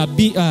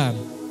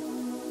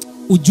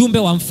ujumbe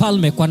wa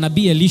mfalme kwa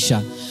nabii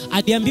Elisha,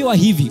 aliambiwa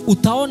hivi,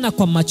 utaona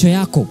kwa macho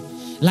yako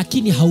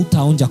lakini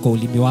hautaonja kwa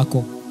ulimi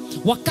wako.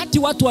 Wakati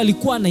watu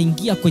walikuwa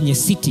wanaingia kwenye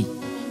city,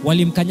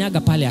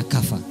 walimkanyaga pale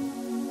akafa.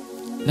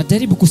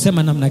 Najaribu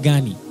kusema namna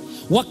gani?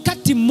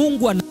 Wakati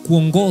Mungu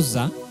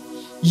anakuongoza,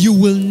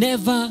 you will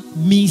never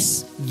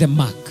miss the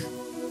mark.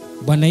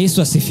 Bwana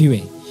Yesu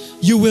asifiwe.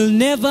 You will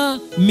never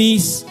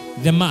miss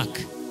the mark.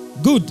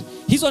 Good.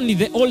 Hizo ni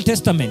the Old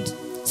Testament.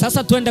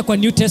 Sasa tuende kwa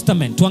New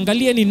Testament.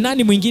 Tuangalie ni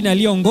nani mwingine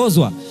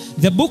aliyeongozwa.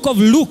 The book of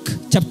Luke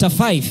chapter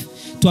 5.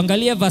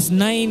 Tuangalie verse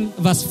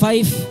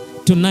 5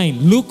 to 9.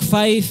 Luke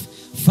 5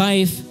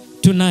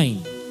 to 9.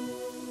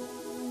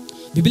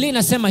 Biblia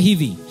inasema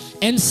hivi,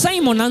 and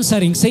Simon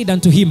answering said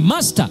unto him,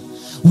 Master,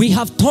 we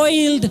have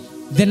toiled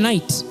the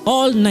night,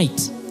 all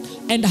night,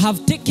 and have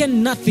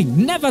taken nothing.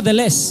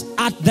 Nevertheless,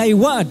 at thy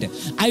word,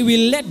 I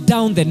will let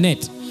down the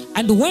net.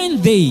 And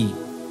when they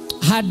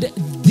had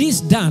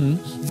this done,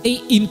 they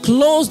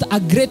enclosed a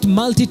great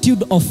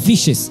multitude of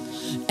fishes,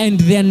 and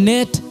their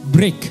net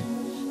brake.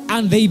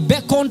 And they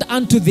beckoned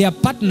unto their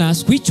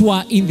partners which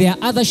were in their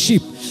other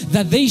ship,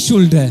 that they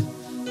should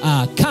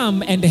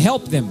come and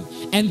help them.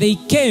 And they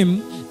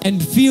came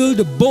and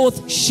filled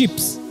both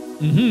ships.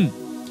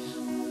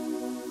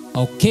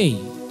 Okay,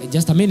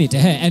 just a minute.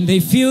 And they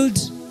filled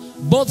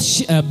both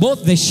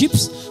the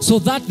ships, so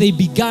that they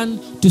began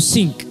to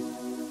sink.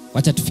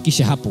 Wacha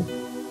tufikishe hapo.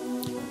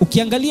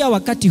 Ukiangalia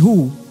wakati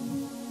huu,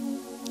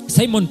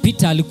 Simon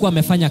Peter alikuwa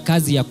amefanya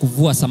kazi ya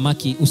kuvua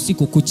samaki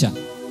usiku kucha.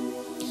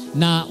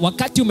 Na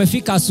wakati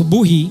umefika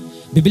asubuhi,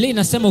 Biblia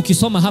inasema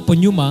ukisoma hapo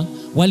nyuma,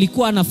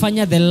 walikuwa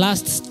wanafanya the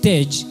last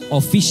stage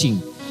of fishing,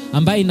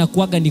 ambayo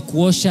inakuaga ni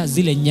kuosha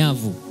zile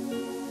nyavu.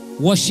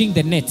 Washing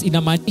the net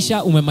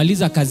inamaanisha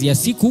umemaliza kazi ya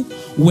siku,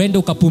 uende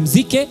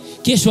ukapumzike,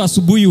 kesho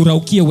asubuhi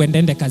uraukie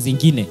uendende kazi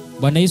nyingine.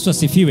 Bwana Yesu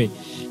asifiwe.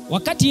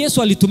 Wakati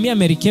Yesu alitumia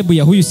merikebu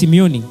ya huyu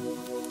Simioni,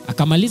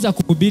 akamaliza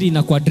kuhubiri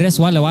na kuaddress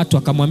wale watu,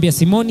 akamwambia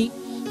Simoni,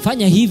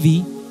 fanya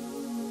hivi,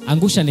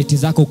 angusha neti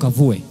zako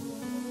ukavue.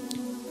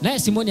 Naye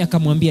Simoni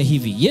akamwambia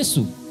hivi,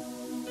 Yesu,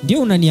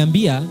 ndio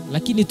unaniambia,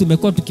 lakini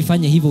tumekuwa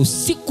tukifanya hivyo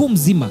usiku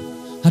mzima,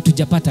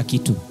 hatujapata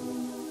kitu.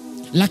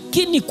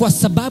 Lakini kwa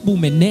sababu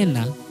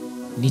umenena,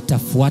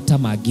 nitafuata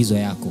maagizo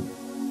yako.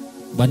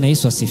 Bwana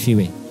Yesu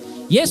asifiwe.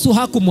 Yesu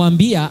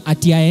hakumwambia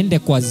ati aende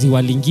kwa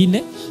ziwa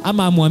lingine,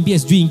 ama amwambie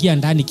sijui ingia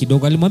ndani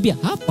kidogo. Alimwambia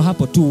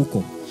hapo tu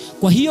huko.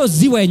 Kwa hiyo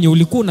ziwa yenye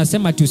ulikuwa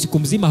unasema ati usiku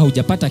mzima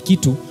haujapata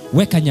kitu,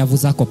 weka nyavu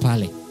zako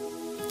pale.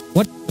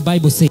 What the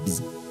Bible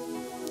says,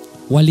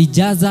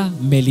 walijaza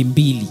meli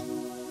 2.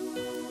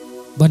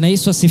 Bwana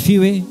Yesu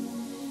asifiwe.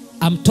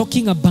 I'm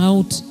talking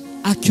about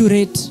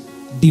accurate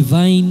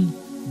divine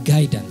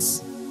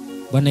guidance.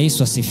 Bwana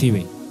Yesu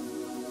asifiwe.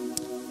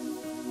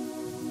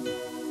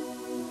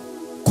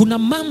 Kuna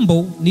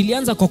mambo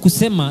nilianza kwa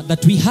kusema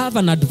that we have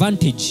an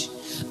advantage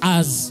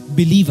as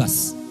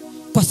believers,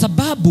 kwa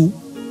sababu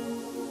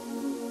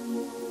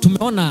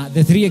tumeona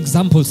the 3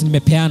 examples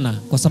nimepeana.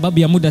 Kwa sababu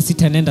ya muda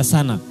sitaenda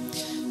sana.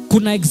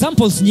 Kuna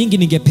examples nyingi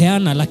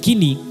ningepeana,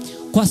 lakini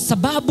kwa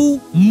sababu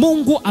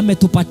Mungu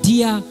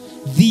ametupatia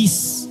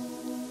these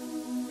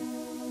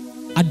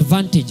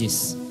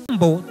advantages,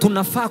 mambo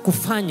tunafaa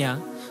kufanya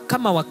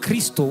kama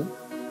Wakristo,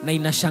 na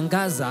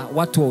inashangaza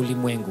watu wa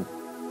ulimwengu.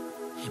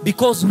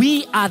 Because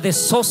we are the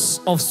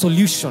source of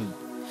solution.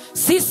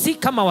 Sisi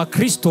kama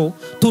Wakristo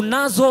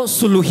tunazo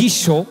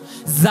suluhisho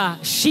za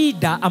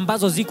shida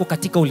ambazo ziko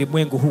katika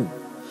ulimwengu huu.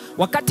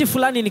 Wakati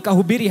fulani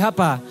nikahubiri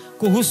hapa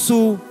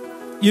kuhusu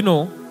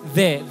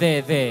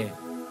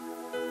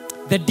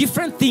the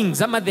different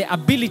things, ama the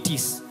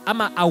abilities,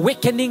 ama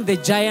awakening the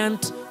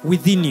giant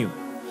within you.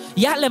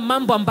 Yale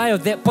mambo ambayo,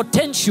 the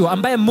potential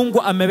ambayo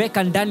Mungu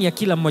ameweka ndani ya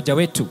kila mmoja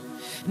wetu.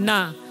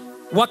 Na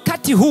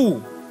wakati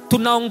huu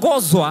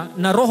tunaongozwa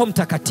na Roho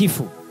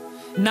Mtakatifu.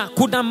 na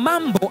kuna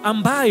mambo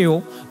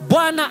ambayo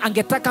Bwana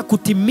angetaka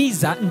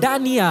kutimiza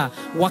ndani ya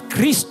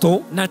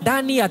Wakristo na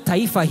ndani ya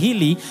taifa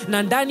hili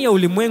na ndani ya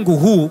ulimwengu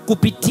huu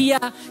kupitia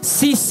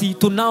sisi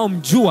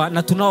tunaomjua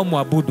na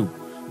tunaomwabudu.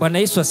 Bwana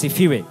Yesu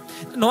asifiwe.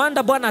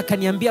 Noanda Bwana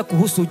akaniambia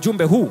kuhusu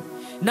ujumbe huu.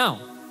 Now,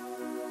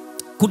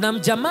 kuna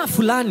mjamaa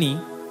fulani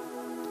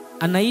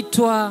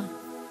anaitwa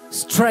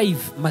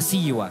Strive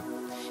Masiyiwa.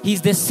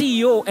 He's the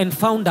CEO and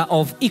founder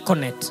of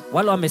Econet.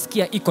 Wale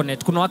wamesikia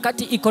Econet. Kuna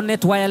wakati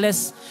Econet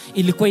Wireless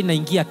ilikuwa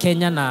inaingia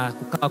Kenya na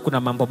kukawa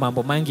kuna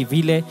mambo mengi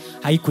vile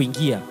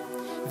haikuingia.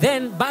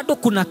 Then bado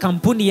kuna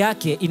kampuni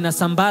yake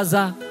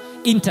inasambaza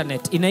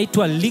internet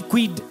inaitwa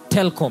Liquid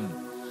Telecom.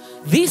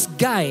 This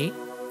guy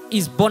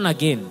is born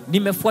again.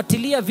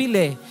 Nimefuatilia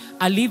vile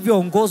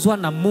alivyoongozwa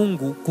na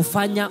Mungu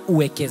kufanya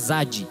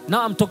uwekezaji.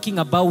 Now I'm talking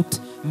about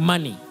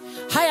money.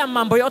 Haya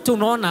mambo yote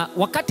unaona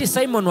wakati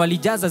Simon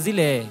walijaza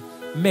zile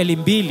meli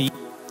mbili,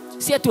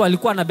 si ati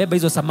walikuwa wanabeba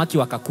hizo samaki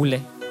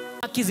wakakule.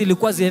 Samaki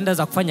zilikuwa zienda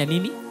za kufanya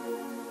nini?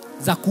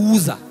 Za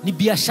kuuza, ni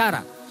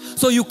biashara.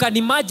 So you can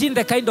imagine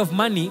the kind of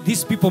money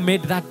these people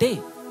made that day.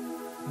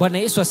 Bwana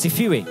Yesu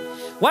asifiwe.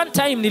 One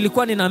time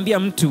nilikuwa ninaambia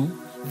mtu,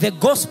 the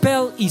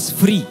gospel is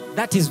free.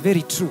 That is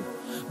very true.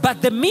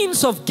 But the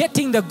means of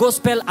getting the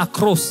gospel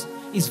across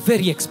is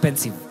very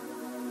expensive.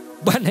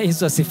 Bwana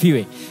Yesu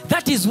asifiwe.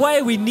 That is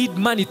why we need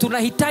money.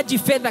 Tunahitaji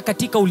fedha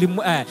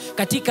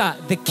katika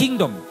the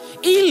kingdom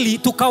ili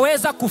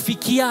tukaweza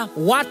kufikia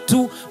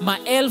watu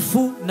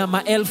maelfu na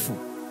maelfu.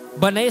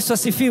 Bwana Yesu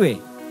asifiwe.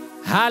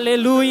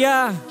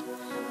 Hallelujah.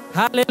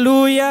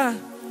 Hallelujah.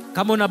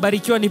 Kama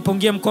unabarikiwa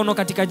nipungie mkono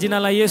katika jina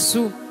la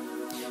Yesu.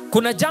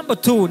 Kuna jambo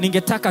tu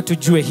ningetaka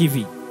tujue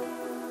hivi.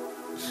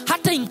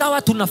 Hata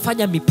ingawa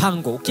tunafanya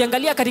mipango,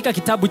 ukiangalia katika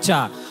kitabu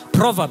cha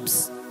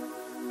Proverbs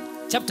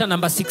chapter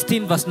number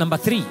 16 verse number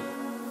 3.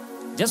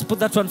 Just put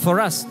that one for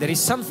us. There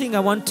is something I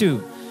want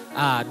to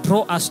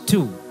draw us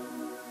to.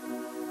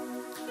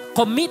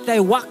 Commit thy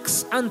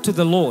works unto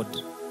the Lord,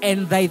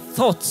 and thy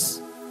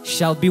thoughts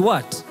shall be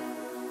what?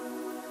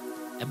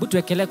 Hebu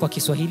tuwekelee kwa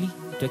Kiswahili.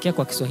 Tuwekee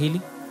kwa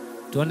Kiswahili.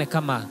 Tuone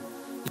kama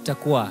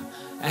itakuwa.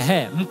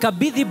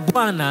 Mkabidhi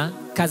Bwana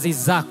kazi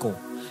zako,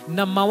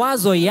 na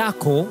mawazo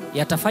yako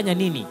yatafanya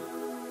nini?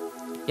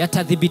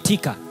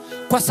 Yatadhibitika.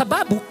 Kwa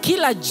sababu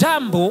kila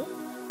jambo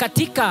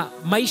katika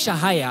maisha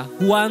haya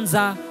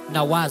huanza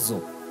na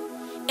wazo.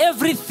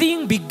 Everything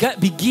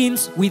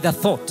begins with a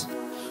thought.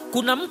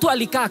 Kuna mtu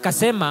alikaa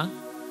akasema,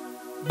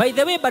 by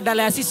the way,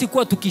 badala ya sisi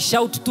kuwa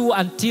tukishout tu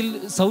until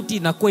sauti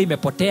inakuwa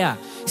imepotea,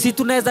 si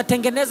tunaweza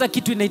tengeneza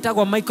kitu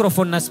inaitagwa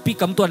microphone na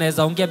speaker, mtu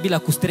anaweza ongea bila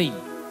kustrain.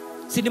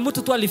 Si ni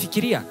mtu tu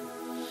alifikiria.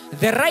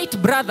 The Wright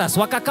brothers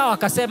wakakaa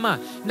wakasema,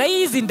 na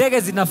hizi ndege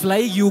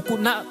zinafly huku,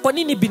 na kwa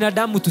nini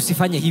binadamu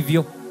tusifanye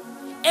hivyo?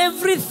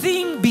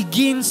 Everything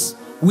begins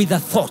with a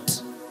thought.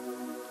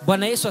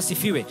 Bwana Yesu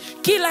asifiwe.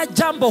 Kila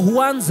jambo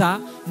huanza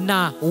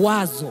na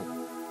wazo.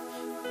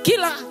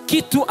 Kila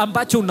kitu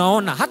ambacho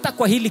unaona, hata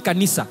kwa hili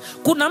kanisa,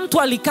 kuna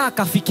mtu alikaa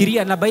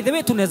akafikiria, na by the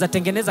way tunaweza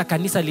tengeneza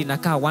kanisa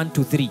linakaa 1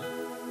 2 3.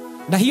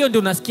 Na hiyo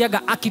ndio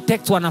unasikiaga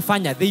architects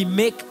wanafanya, they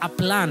make a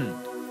plan.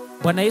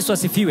 Bwana Yesu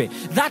asifiwe.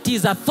 That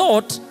is a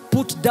thought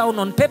put down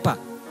on paper,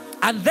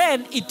 and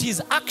then it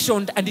is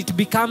actioned and it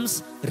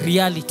becomes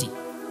reality.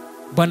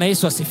 Bwana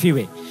Yesu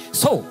asifiwe.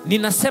 So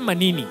ninasema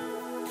nini?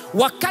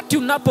 Wakati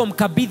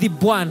unapomkabidhi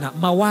Bwana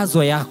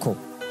mawazo yako,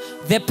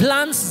 the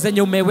plans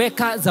zenye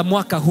umeweka za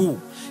mwaka huu,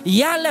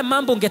 yale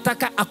mambo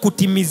ungetaka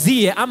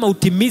akutimizie ama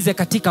utimize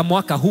katika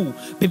mwaka huu,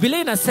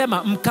 Biblia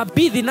inasema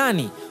mkabidhi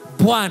nani?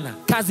 Bwana.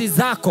 Kazi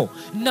zako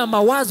na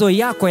mawazo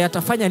yako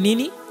yatafanya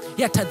nini?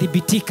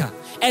 Yatadhibitika.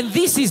 And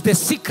this is the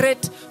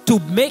secret to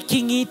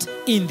making it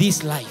in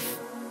this life.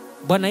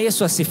 Bwana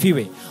Yesu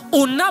asifiwe.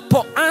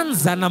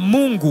 Unapoanza na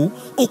Mungu,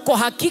 uko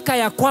hakika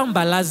ya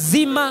kwamba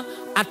lazima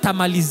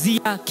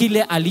atamalizia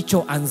kile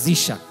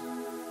alichoanzisha.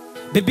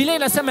 Biblia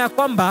inasema ya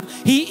kwamba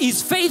he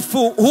is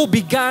faithful who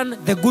began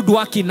the good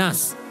work in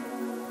us.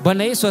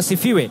 Bwana Yesu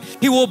asifiwe.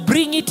 He will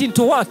bring it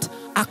into what?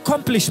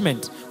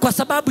 Accomplishment. Kwa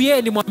sababu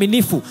yeye ni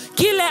mwaminifu.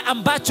 Kile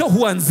ambacho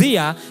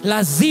huanzia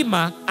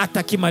lazima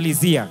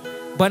atakimalizia.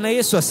 Bwana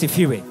Yesu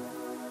asifiwe.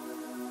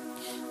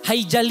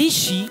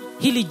 Haijalishi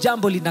hili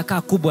jambo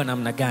linakaa kubwa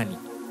namna gani.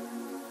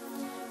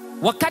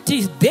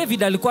 Wakati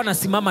David alikuwa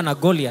anasimama na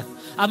Goliath,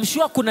 I'm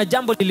sure kuna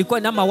jambo lilikuwa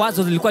na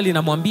mawazo lilikuwa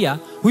linamwambia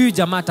huyu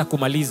jamaa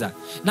atakumaliza.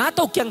 Na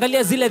hata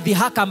ukiangalia zile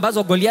dhihaka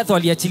ambazo Goliath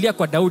waliachilia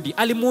kwa Daudi,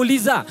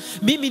 alimuuliza,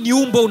 mimi ni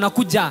umbo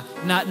unakuja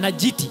na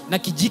jiti na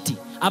kijiti?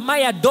 Am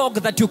I a dog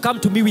that you come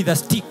to me with a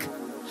stick?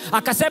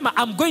 Akasema,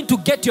 I'm going to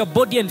get your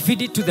body and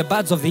feed it to the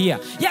birds of the air.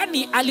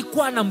 Yani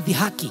alikuwa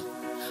anamdhihaki.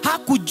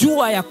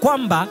 Hakujua ya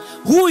kwamba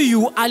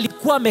huyu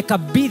alikuwa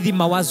amekabidhi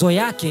mawazo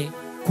yake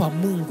kwa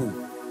Mungu.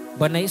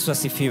 Bwana Yesu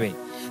asifiwe.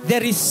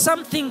 There is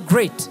something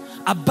great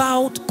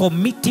about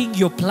committing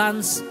your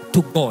plans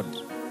to God.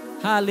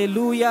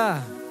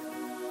 Hallelujah.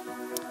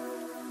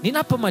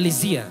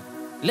 Ninapomalizia,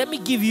 let me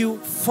give you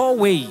 4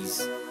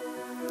 ways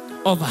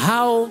of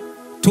how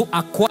to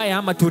acquire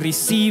ama to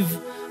receive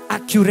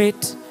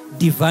accurate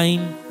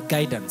divine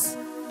guidance.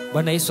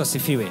 Bwana Yesu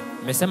asifiwe.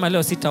 Nimesema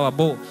leo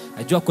sitawabo,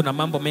 najua kuna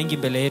mambo mengi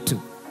mbele yetu.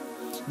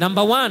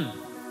 Number 1,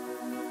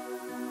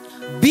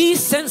 be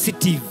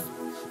sensitive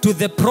to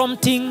the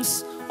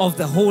promptings of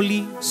the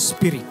Holy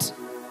Spirit.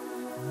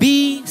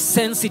 Be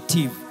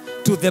sensitive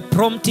to the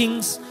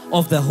promptings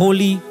of the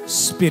Holy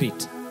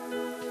Spirit.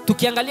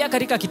 Tukiangalia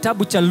katika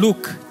kitabu cha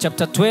Luke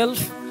chapter 12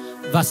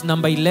 verse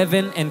number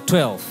 11 and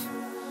 12.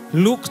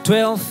 Luke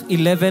 12,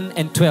 11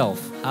 and 12.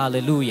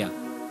 Hallelujah.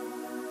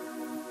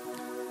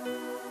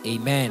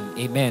 Amen.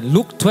 Amen.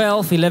 Luke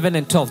 12, 11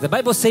 and 12. The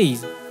Bible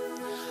says,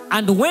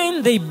 and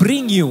when they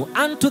bring you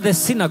unto the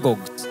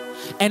synagogues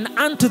and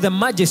unto the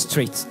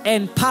magistrates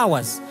and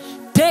powers,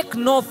 take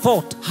no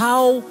thought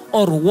how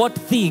or what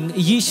thing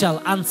ye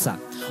shall answer,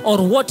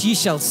 or what ye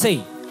shall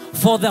say.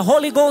 For the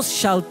Holy Ghost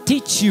shall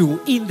teach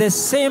you in the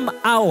same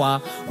hour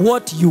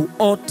what you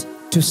ought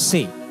to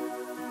say.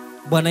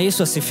 Bwana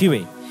Yesu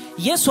asifiwe.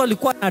 Yesu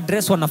alikuwa na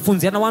address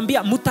wanafunzi,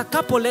 anawaambia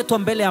mtakapoletwa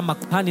mbele ya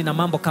makuhani na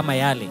mambo kama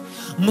yale,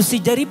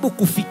 msijaribu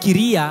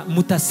kufikiria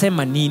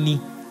mtasema nini.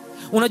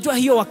 Unajua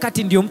hiyo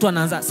wakati ndio mtu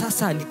anaanza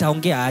sasa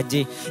nitaongea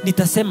aje,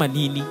 nitasema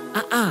nini?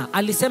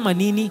 Alisema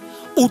nini?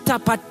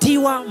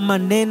 Utapatiwa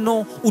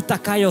maneno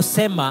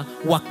utakayosema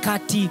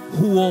wakati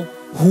huo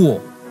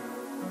huo.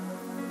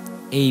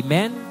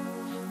 Amen.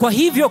 Kwa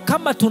hivyo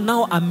kama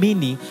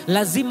tunaoamini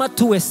lazima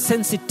tuwe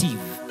sensitive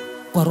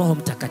kwa Roho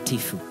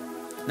Mtakatifu.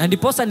 Na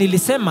ndiposa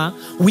nilisema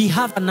we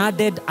have an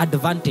added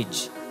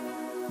advantage.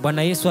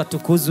 Bwana Yesu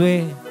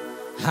atukuzwe.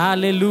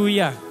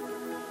 Hallelujah.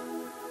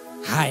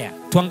 Haya,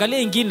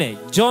 tuangalie ingine.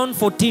 John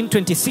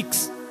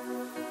 14:26.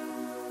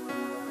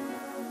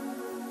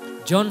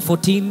 John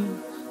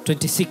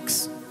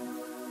 14:26.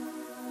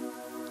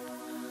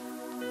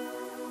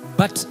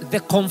 But the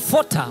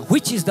Comforter,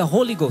 which is the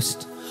Holy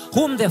Ghost,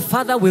 whom the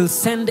Father will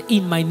send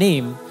in my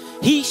name,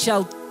 he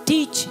shall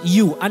teach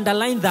you,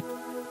 underline that,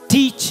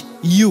 teach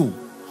you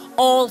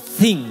all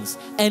things,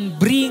 and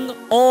bring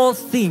all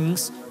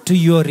things to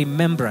your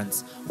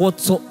remembrance,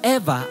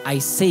 whatsoever I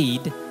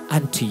said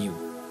unto you.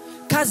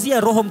 Kazi ya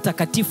Roho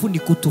Mtakatifu ni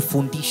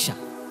kutufundisha.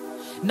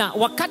 Na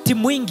wakati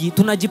mwingi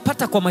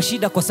tunajipata kwa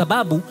mashida kwa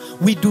sababu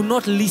we do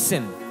not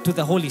listen to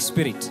the Holy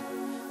Spirit.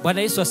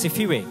 Bwana Yesu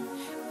asifiwe.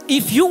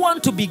 If you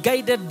want to be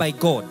guided by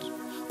God,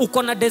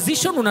 uko na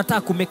decision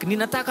unataka kumake,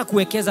 ninataka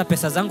kuwekeza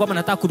pesa zangu ama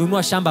nataka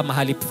kununua shamba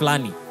mahali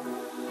fulani.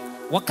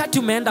 Wakati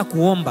umeenda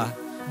kuomba,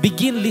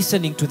 begin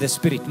listening to the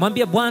Spirit.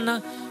 Mwambie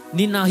Bwana,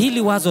 nina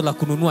hili wazo la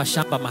kununua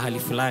shamba mahali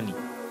fulani.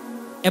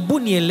 Ebu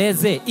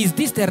nieleze, is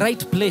this the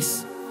right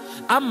place?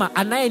 Ama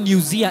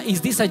anayeniuzia,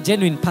 is this a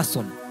genuine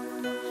person?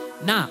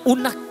 Na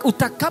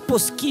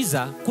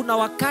utakaposikiza, kuna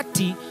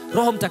wakati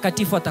Roho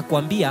Mtakatifu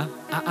atakwambia,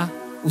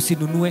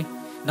 usinunue.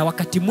 Na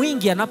wakati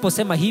mwingi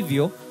anaposema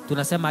hivyo,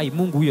 tunasema ai,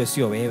 Mungu huyo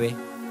sio wewe.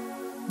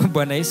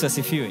 Bwana Yesu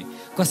asifiwe.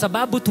 Kwa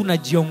sababu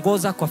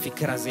tunajiongoza kwa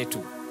fikira zetu.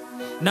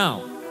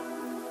 Now,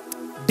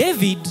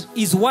 David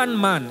is one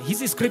man.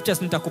 Hizi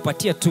scriptures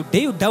nitakupatia tu.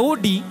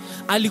 Daudi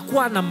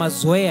alikuwa na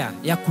mazoea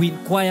ya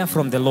kuinquire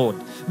from the Lord.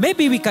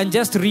 Maybe we can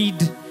just read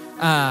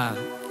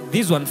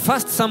this one. 1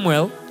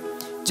 Samuel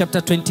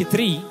chapter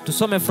 23.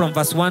 Tusome from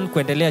verse 1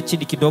 kuendelea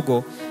chini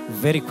kidogo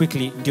very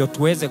quickly ndio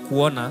tuweze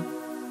kuona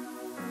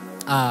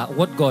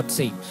what God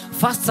said.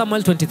 1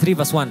 Samuel 23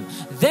 verse 1.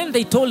 Then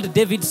they told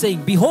David saying,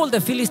 behold, the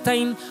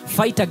Philistine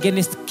fight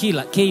against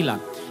Keilah,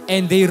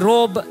 and they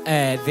rob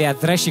their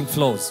threshing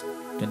floors.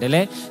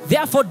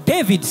 Therefore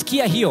David,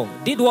 skia hiyo,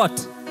 did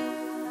what?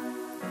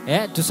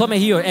 Tusome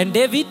hiyo. And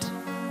David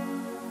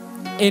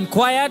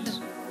inquired.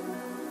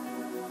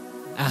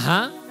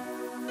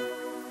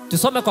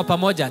 Tusome kwa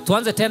pamoja.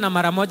 Tuanze tena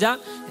mara moja.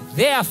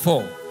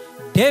 Therefore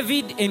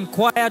David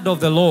inquired of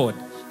the Lord,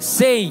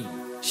 saying,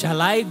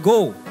 shall I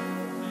go?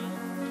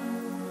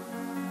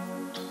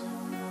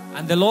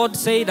 And the Lord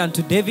said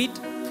unto David,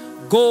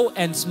 go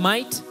and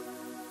smite.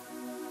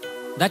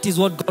 That is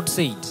what God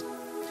said.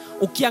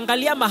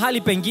 Ukiangalia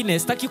mahali pengine,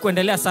 sitaki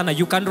kuendelea sana.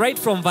 You can write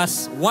from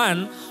verse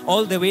 1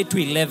 all the way to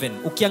 11.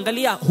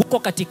 Ukiangalia huko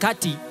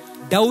katikati,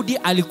 Daudi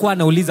alikuwa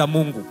anauliza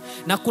Mungu.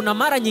 Na kuna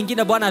mara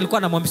nyingine Bwana alikuwa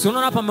anamwambia,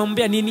 unaona hapa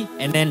amemwambia nini?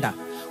 Enenda.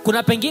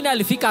 Kuna pengine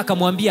alifika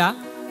akamwambia,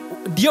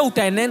 ndio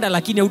utaenenda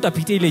lakini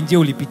hutapitia ile njia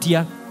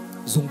ulipitia,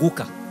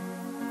 zunguka.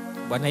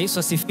 Bwana Yesu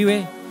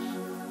asifiwe.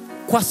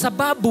 Kwa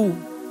sababu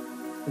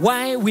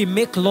why we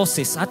make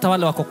losses, hata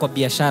wale wako kwa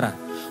biashara.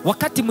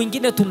 Wakati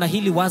mwingine tuna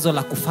hili wazo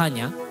la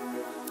kufanya,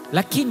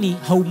 lakini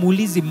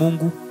haumuulizi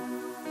Mungu.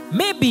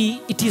 Maybe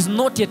it is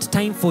not yet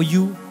time for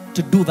you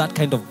to do that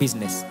kind of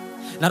business.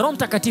 Na Roho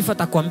Mtakatifu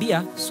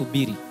atakwambia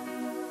subiri.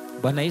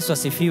 Bwana Yesu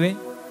asifiwe.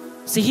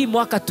 Si hii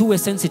mwaka tuwe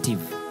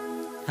sensitive.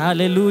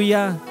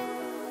 Hallelujah.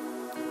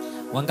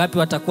 Wangapi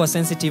watakuwa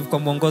sensitive kwa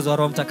mwongozo wa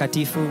Roho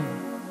Mtakatifu?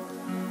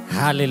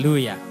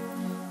 Hallelujah.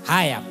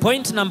 Haya,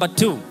 point number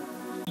 2.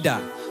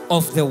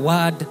 Of the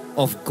word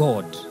of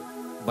God.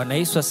 Bwana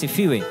Yesu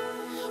asifiwe.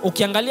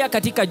 Ukiangalia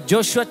katika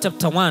Joshua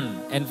chapter 1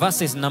 and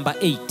verses number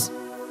 8.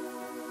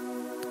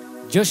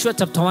 Joshua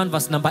chapter 1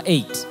 verse number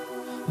 8.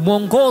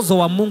 Mwongozo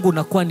wa Mungu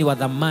unakuwa ni wa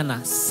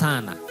dhamana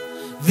sana.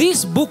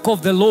 This book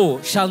of the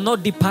law shall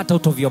not depart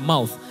out of your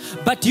mouth,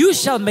 But you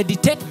shall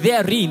meditate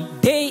therein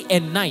day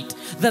and night,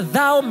 that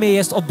thou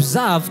mayest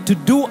observe to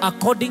do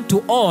according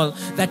to all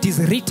that is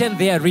written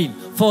therein.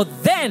 For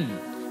then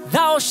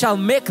thou shalt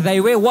make thy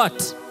way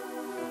what?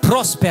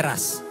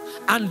 Prosperous.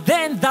 And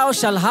then thou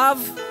shalt have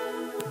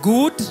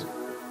good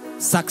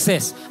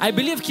success. I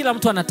believe kila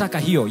mtu anataka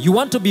hiyo. You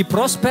want to be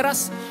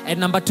prosperous, and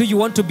number 2, you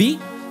want to be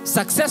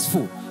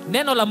successful.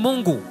 Neno la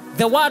Mungu,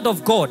 the word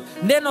of God,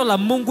 neno la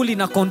Mungu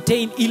lina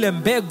contain ile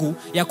mbegu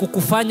ya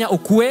kukufanya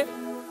ukue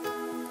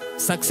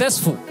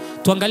successful.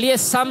 Tuangalie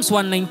Psalms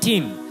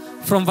 119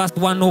 from verse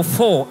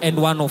 104 and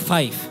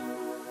 105.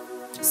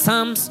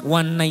 Psalms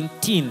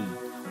 119,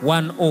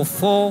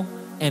 104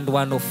 and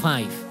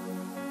 105.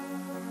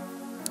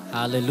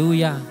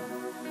 Hallelujah.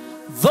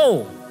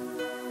 Though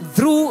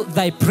through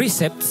thy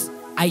precepts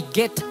I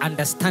get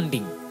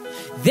understanding,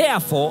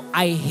 therefore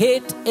I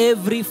hate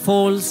every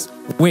false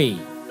way.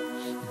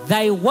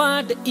 Thy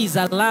word is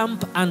a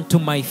lamp unto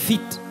my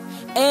feet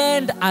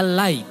and a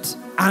light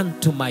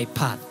unto my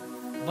path.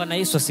 Bwana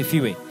Yesu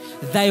asifiwe.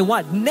 Thy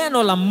word,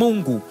 neno la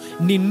Mungu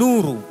ni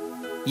nuru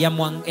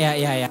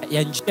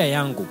ya njia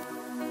yangu.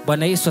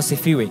 Bwana Yesu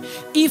asifiwe.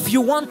 If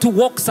you want to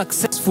walk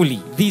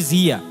successfully this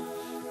year,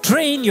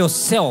 train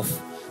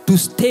yourself to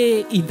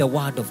stay in the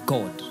word of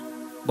God.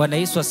 Bwana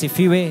Yesu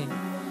asifiwe.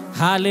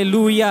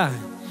 Hallelujah.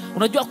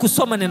 Unajua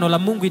kusoma neno la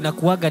Mungu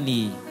inakuwaga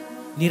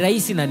ni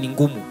rahisi na ni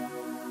ngumu.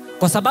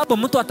 Kwa sababu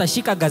mtu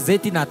atashika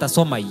gazeti na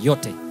atasoma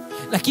yote.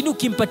 Lakini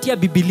ukimpatia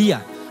Biblia,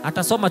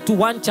 atasoma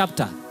tu one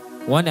chapter,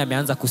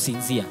 ameanza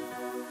kusinzia.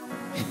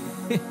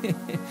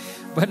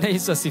 Bwana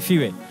Yesu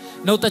asifiwe.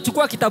 Na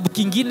utachukua kitabu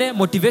kingine,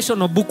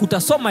 motivational book,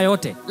 utasoma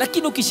yote.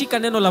 Lakini ukishika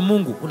neno la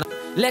Mungu,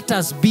 let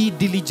us be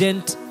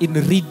diligent in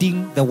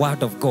reading the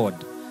word of God.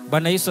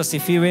 Bwana Yesu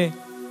asifiwe.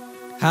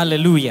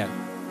 Hallelujah.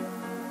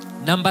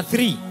 Number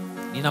 3,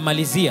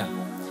 ninamalizia.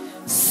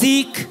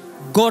 Seek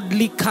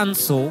godly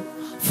counsel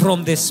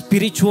from the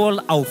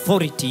spiritual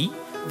authority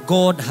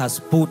God has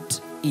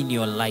put in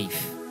your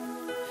life.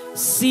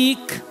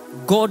 Seek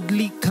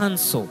godly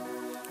counsel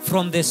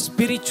from the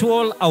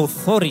spiritual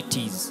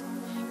authorities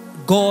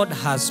God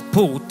has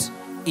put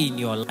in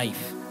your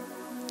life.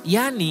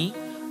 Yani,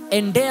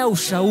 endea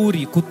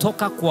ushauri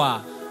kutoka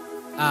kwa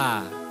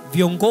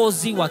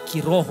viongozi wa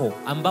kiroho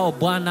ambao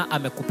Bwana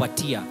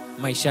amekupatia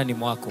maishani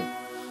mwako.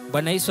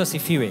 Bwana Yesu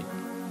asifiwe.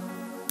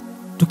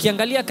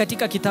 Tukiangalia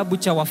katika kitabu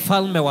cha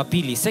Wafalme wa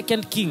Pili,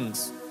 2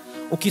 Kings,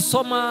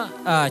 ukisoma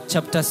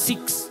chapter 6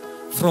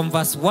 from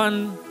verse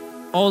 1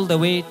 all the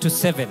way to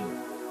 7.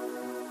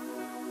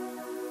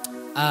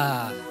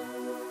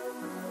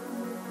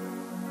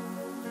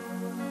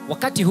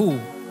 Wakati huu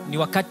ni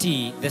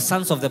wakati the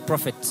sons of the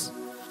prophets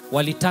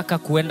walitaka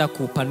kuenda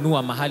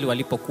kupanua mahali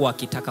walipokuwa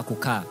wakitaka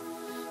kukaa.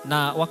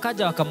 Na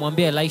wakaja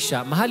wakamwambia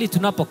Elisha, mahali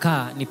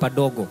tunapokaa ni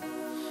padogo.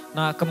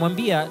 Na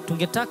akamwambia,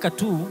 tungetaka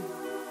tu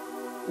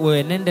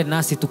uenende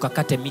nasi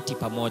tukakate miti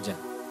pamoja.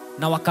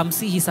 Na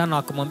wakamsihi sana,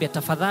 wakamwambia,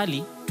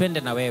 tafadhali twende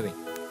na wewe.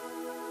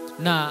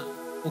 Na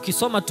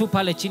ukisoma tu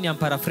pale chini, ya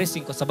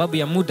paraphrasing kwa sababu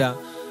ya muda,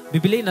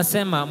 Biblia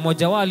inasema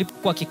mmoja wao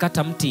alipokuwa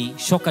akikata mti,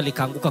 shoka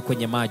likaanguka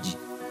kwenye maji.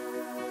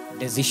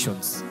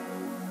 Decisions.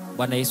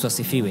 Bwana Yesu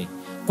asifiwe.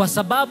 Kwa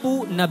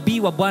sababu nabii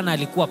wa Bwana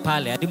alikuwa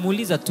pale,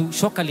 alimuuliza tu,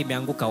 shoka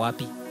limeanguka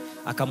wapi?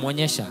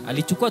 Akamuonyesha.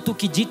 Alichukua tu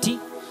kijiti,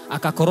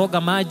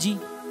 akakoroga maji,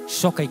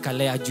 shoka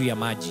ikalea juu ya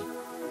maji.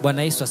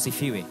 Bwana Yesu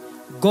asifiwe.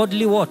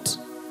 Godly what?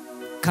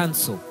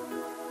 Counsel.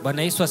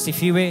 Bwana Yesu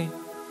asifiwe.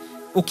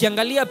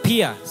 Ukiangalia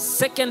pia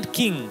 2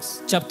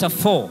 Kings chapter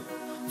 4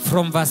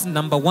 from verse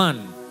number 1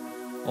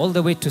 all the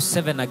way to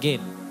 7 again.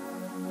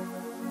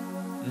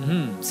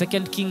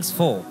 2 Kings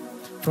 4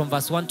 from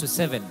verse 1 to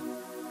 7.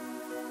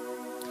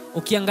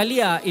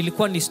 Ukiangalia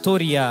ilikuwa ni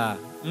story ya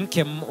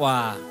mke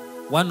wa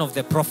one of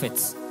the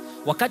prophets.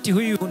 Wakati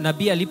huyu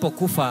nabii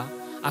alipokufa,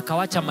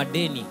 akawacha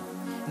madeni,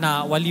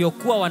 na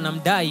waliokuwa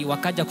wanamdai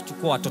wakaja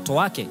kuchukua watoto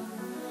wake.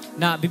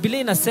 Na Biblia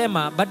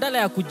inasema badala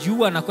ya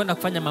kujiua na kwenda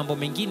kufanya mambo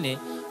mengine,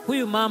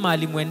 huyu mama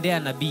alimwendea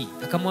nabii,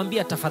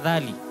 akamwambia,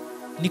 tafadhali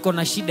niko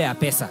na shida ya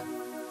pesa.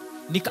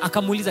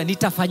 Akamuuliza,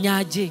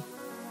 nitafanyaje?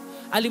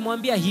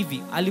 Alimwambia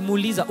hivi,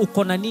 alimuuliza,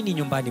 uko na nini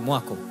nyumbani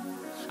mwako?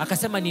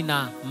 Akasema,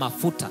 nina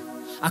mafuta.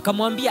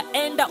 Akamwambia,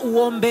 enda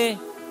uombe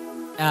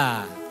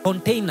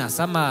containers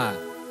ama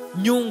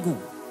nyungu,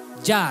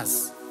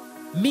 jars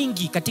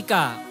mingi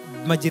katika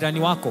majirani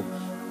wako.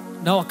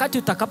 Na wakati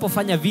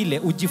utakapofanya vile,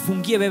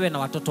 ujifungie wewe na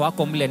watoto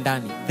wako mle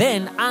ndani.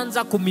 Then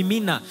anza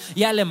kumimina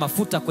yale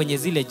mafuta kwenye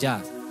zile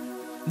jars.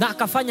 Na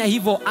akafanya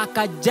hivyo,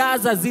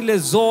 akajaza zile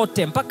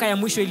zote mpaka ya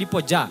mwisho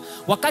ilipojaa.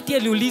 Wakati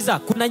aliuliza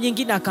kuna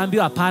nyingine,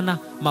 akaambiwa hapana,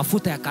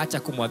 mafuta yakaacha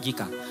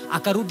kumwagika.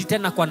 Akarudi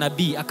tena kwa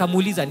nabii,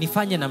 akamuuliza,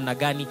 nifanye namna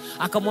gani?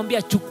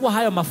 Akamwambia, chukua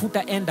hayo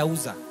mafuta, enda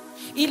uza.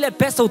 Ile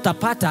pesa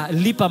utapata,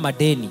 lipa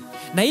madeni.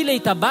 Na ile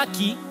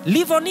itabaki,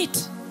 live on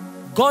it.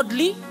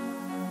 Godly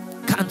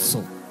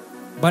counsel.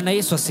 Bwana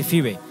Yesu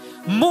asifiwe.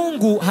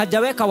 Mungu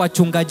hajaweka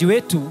wachungaji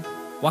wetu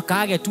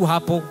wakaage tu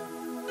hapo.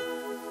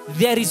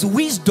 There is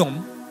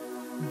wisdom,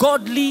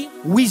 godly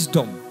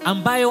wisdom,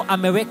 ambayo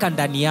ameweka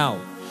ndani yao.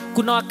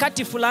 Kuna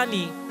wakati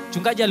fulani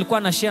Mchungaji alikuwa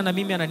anashare na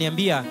mimi,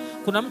 ananiambia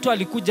kuna mtu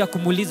alikuja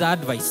kumuuliza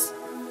advice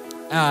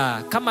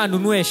kama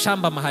anunue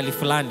shamba mahali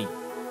fulani.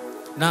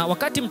 Na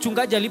wakati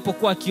mchungaji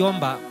alipokuwa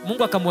akiomba,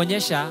 Mungu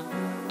akamwonyesha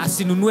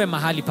asinunue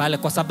mahali pale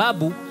kwa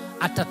sababu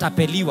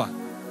atatapeliwa.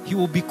 He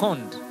will be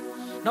conned.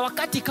 Na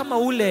wakati kama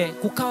ule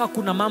kukawa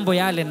kuna mambo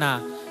yale, na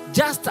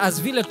just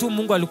as vile tu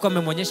Mungu alikuwa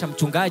amemwonyesha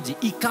mchungaji,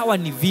 ikawa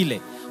ni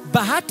vile.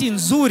 Bahati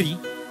nzuri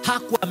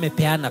hakuwa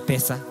amepeana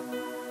pesa.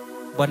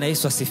 Bwana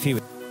Yesu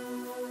asifiwe.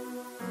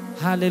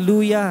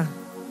 Hallelujah.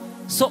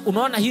 So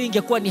unaona, hiyo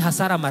ingekuwa ni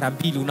hasara mara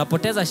mbili.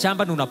 Unapoteza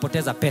shamba na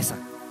unapoteza pesa.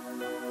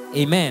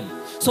 Amen.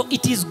 So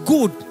it is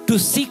good to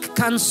seek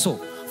counsel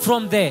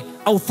from the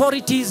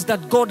authorities that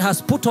God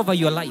has put over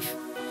your life.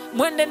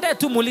 Mwendende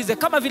tu muulize,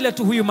 kama vile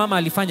tu huyu mama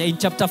alifanya in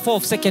chapter 4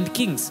 of 2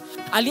 Kings.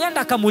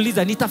 Alienda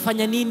akamuuliza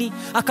nitafanya nini?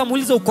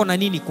 Akamuuliza uko na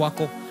nini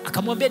kwako?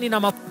 Akamwambia nina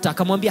mafuta.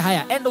 Akamwambia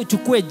haya, enda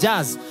uchukue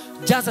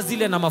jaza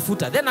zile na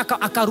mafuta. Then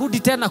akarudi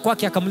tena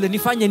kwake, akamuuliza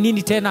nifanye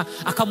nini tena?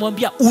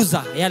 Akamwambia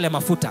uza yale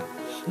mafuta.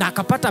 Na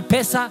akapata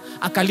pesa,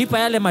 akalipa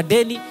yale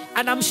madeni.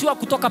 Anamshua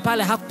kutoka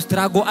pale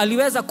hakustruggle,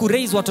 aliweza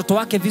kuraise watoto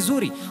wake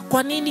vizuri.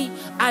 Kwa nini?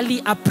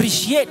 Ali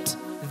appreciate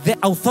the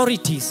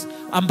authorities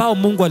ambao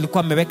Mungu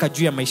alikuwa ameweka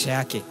juu ya maisha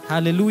yake.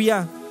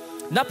 Hallelujah.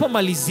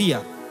 Napomalizia,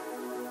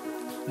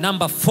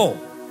 number 4,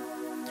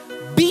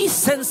 be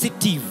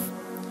sensitive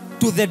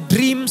to the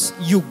dreams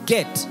you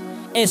get,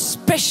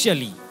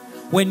 especially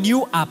when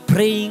you are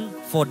praying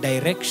for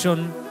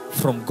direction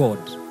from God.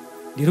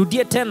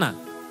 Nirudie tena.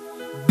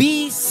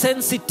 Be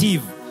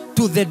sensitive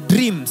to the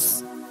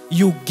dreams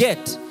you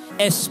get,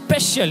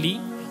 especially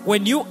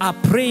when you are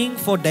praying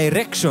for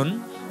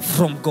direction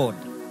from God.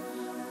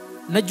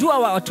 Najua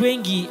watu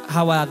wengi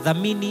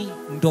hawadhamini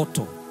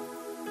ndoto,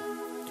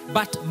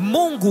 but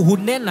Mungu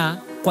hunena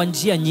kwa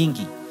njia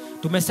nyingi.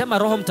 Tumesema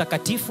Roho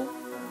Mtakatifu,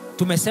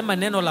 tumesema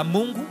neno la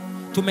Mungu,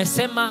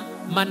 tumesema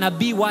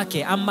manabii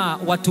wake ama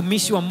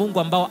watumishi wa Mungu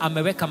ambao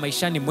ameweka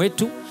maishani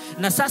mwetu,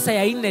 na sasa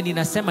ya 4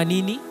 ninasema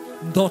nini?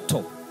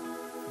 Ndoto.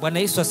 Bwana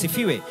Yesu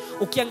asifiwe.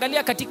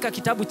 Ukiangalia katika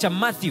kitabu cha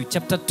Matthew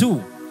chapter 2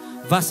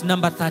 verse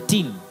number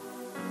 13.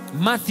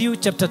 Matthew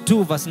chapter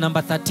 2 verse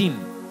number 13.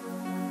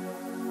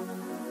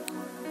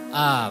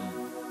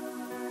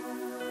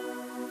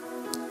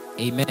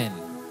 Amen.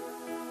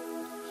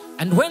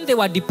 And when they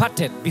were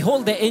departed,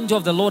 behold, the angel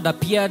of the Lord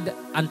appeared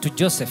unto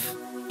Joseph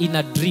in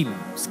a dream.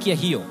 Sikia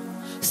hiyo.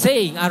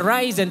 Saying,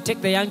 arise and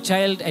take the young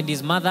child and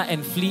his mother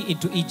and flee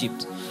into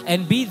Egypt.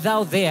 And be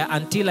thou there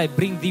until I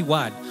bring thee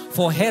word.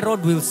 For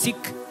Herod will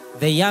seek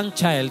the young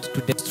child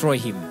to destroy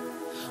him.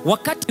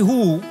 Wakati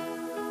huu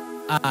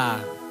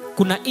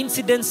kuna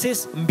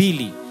incidences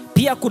mbili.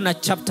 Pia kuna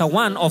chapter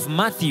 1 of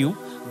Matthew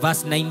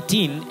verse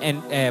 19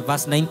 and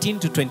verse 19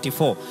 to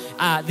 24.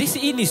 This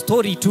is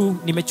story tu,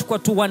 nimechukua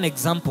tu one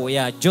example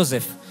ya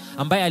Joseph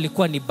ambaye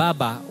alikuwa ni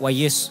baba wa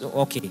Yesu.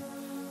 Okay.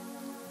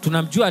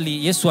 Tunamjua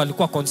Yesu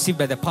alikuwa conceived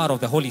by the power of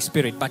the Holy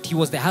Spirit, but he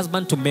was the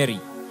husband to Mary.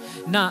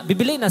 Na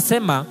Biblia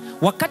inasema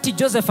wakati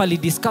Joseph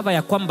alidiscover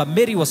ya kwamba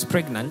Mary was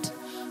pregnant,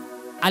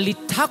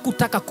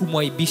 hakutaka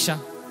kumwaibisha,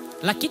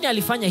 lakini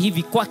alifanya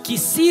hivi kwa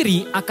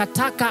kisiri,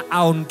 akataka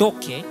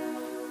aondoke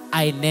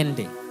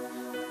aenende.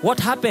 What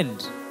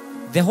happened?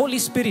 The Holy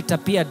Spirit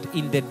appeared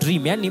in the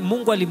dream. Yani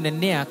Mungu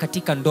alimnenea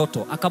katika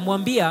ndoto,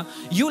 akamwambia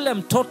yule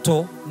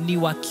mtoto ni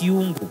wa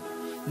kiungu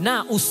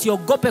na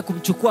usiogope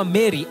kumchukua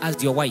Mary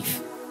as your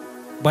wife.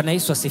 Bwana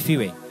Yesu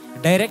asifiwe.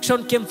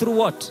 Direction came through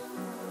what?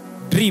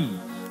 Dream.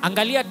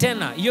 Angalia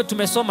tena, hiyo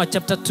tumesoma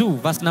chapter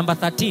 2 verse number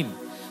 13.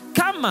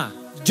 Kama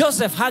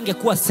Joseph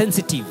hangekuwa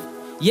sensitive,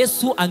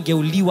 Yesu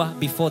angeuliwa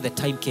before the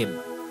time came.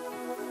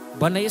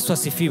 Bwana Yesu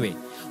asifiwe.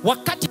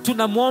 Wakati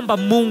tunamuomba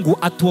Mungu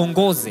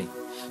atuongoze,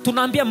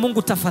 tunaambia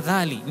Mungu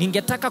tafadhali,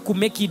 ningetaka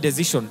kumake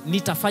decision,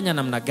 nitafanya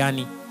namna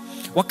gani?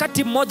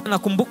 Wakati mmoja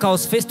nakumbuka I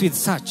was faced with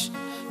such,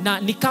 na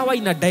nikawa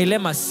ina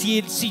dilemma,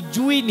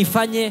 sijui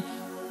nifanye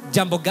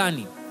jambo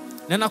gani.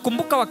 Na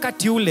nakumbuka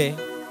wakati ule,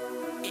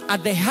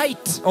 at the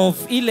height of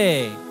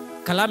ile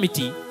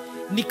calamity,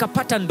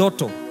 nikapata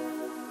ndoto.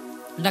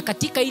 Na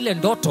katika ile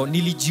ndoto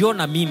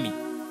nilijiona mimi.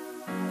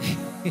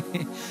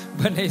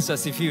 Bwana Yesu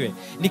asifiwe.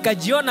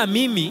 Nikajiona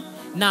mimi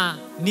na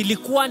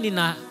nilikuwa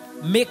nina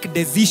make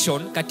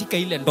decision katika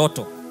ile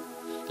ndoto.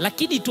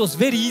 Lakini it was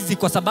very easy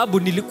kwa sababu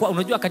nilikuwa,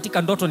 unajua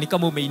katika ndoto ni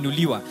kama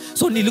umeinuliwa.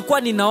 So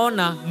nilikuwa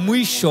ninaona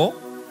mwisho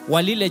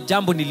wa lile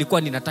jambo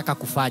nilikuwa ninataka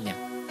kufanya.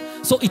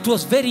 So it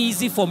was very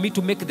easy for me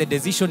to make the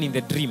decision in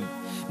the dream.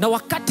 Na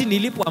wakati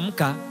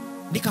nilipoamka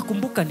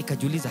nikakumbuka,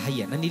 nikajiuliza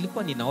haya, na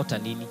nilikuwa ninaota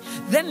nini?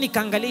 Then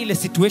nikaangalia ile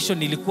situation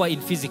nilikuwa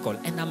in physical,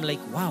 and I'm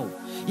like wow,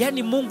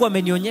 yani Mungu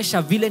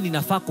amenionyesha vile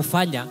ninafaa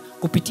kufanya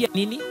kupitia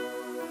nini?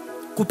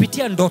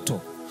 Kupitia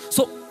ndoto.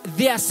 So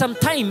there are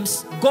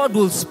sometimes God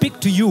will speak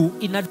to you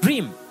in a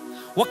dream.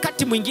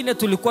 Wakati mwingine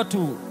tulikuwa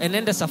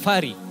tuenende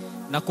safari,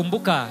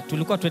 nakumbuka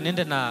tulikuwa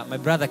tuenende na my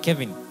brother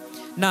Kevin,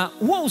 na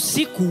huo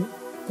usiku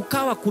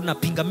kukawa kuna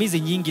pingamizi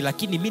nyingi,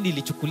 lakini mimi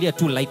nilichukulia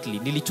tu lightly,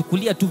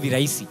 nilichukulia tu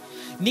virahisi.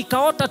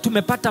 Nikaota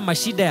tumepata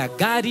mashida ya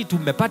gari,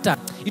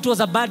 it was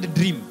a bad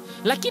dream.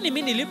 Lakini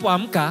mimi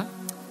nilipoamka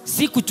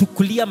si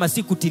kuchukulia ama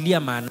si kutilia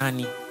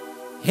maanani.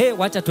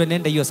 Wacha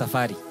tuenende hiyo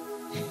safari.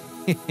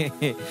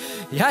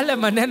 Yale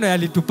maneno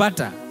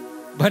yalitupata.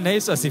 Bwana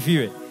Yesu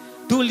asifiwe.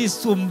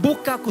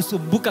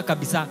 Kusumbuka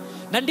kabisa.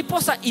 Na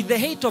ndiposa in the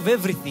height of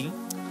everything,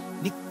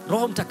 ni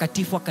Roho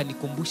Mtakatifu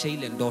akanikumbusha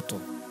ile ndoto.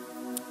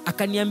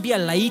 Akaniambia,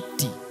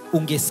 laiti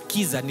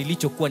ungesikiza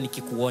nilichokuwa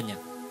nikikuonya.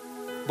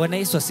 Bwana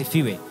Yesu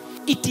asifiwe.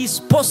 It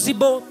is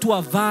possible to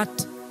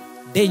avert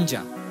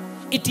danger.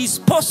 It is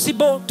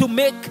possible to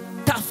make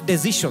tough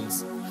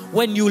decisions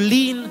when you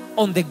lean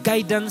on the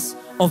guidance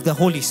of the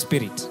Holy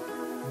Spirit.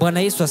 Bwana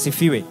Yesu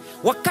asifiwe.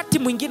 Wakati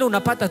mwingine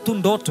unapata tu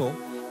ndoto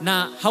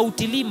na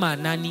hautilii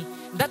maanani.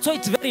 That's why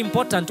it's very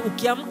important,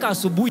 ukiamka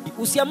asubuhi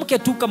usiamke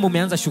tu kama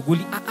umeanza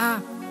shughuli.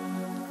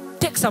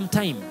 Take some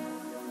time.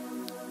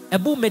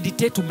 Ebu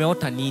meditate,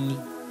 umeota nini?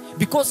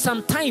 Because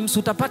sometimes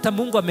utapata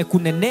Mungu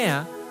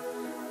amekunenea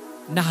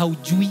na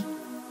haujui.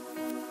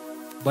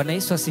 Bwana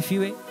Yesu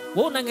asifiwe.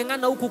 Wewe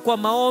unangangana huku kwa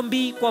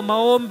maombi,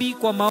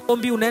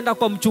 unaenda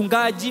kwa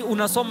mchungaji,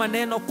 unasoma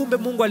neno, kumbe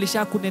Mungu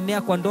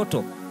alishakunenea kwa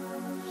ndoto.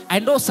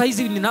 I know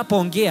saizi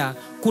ninapoongea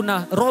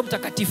kuna Roho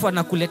Mtakatifu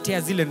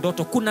anakuletea zile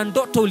ndoto. Kuna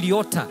ndoto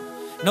uliota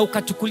na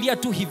ukachukulia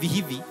tu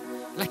hivi,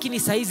 lakini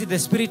saizi the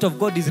Spirit of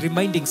God is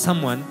reminding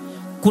someone,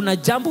 kuna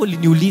jambo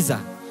uliniuliza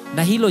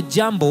na hilo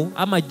jambo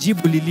ama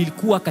jibu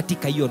lilikuwa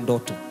katika hiyo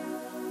ndoto.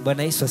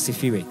 Bwana Yesu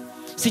asifiwe.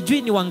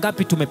 Sijui ni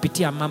wangapi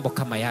tumepitia mambo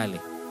kama yale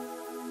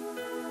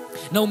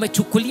na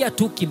umechukulia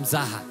tu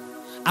kimzaha.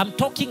 I'm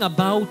talking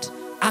about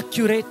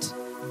accurate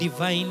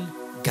divine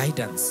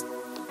guidance.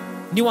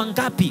 Ni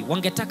wangapi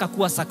wangetaka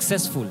kuwa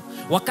successful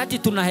wakati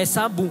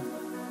tunahesabu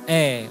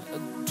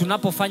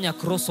tunapofanya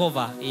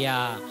crossover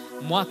ya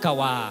mwaka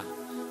wa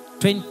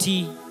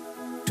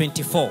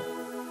 2024?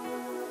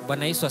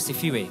 Bwana Yesu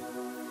asifiwe.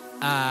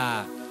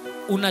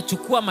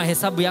 Unachukua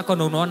mahesabu yako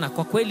na unaona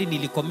kwa kweli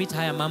nilicommit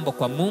haya mambo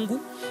kwa Mungu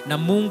na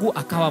Mungu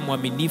akawa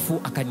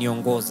mwaminifu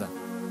akaniongoza.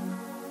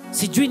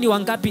 Sijui ni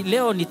wangapi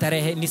leo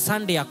ni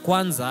Sunday ya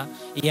kwanza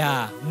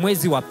ya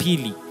mwezi wa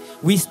pili.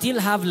 We still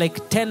have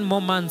like 10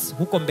 more months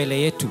huko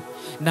mbele yetu.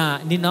 Na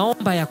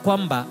ninaomba ya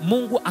kwamba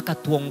Mungu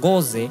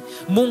akatuongoze,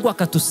 Mungu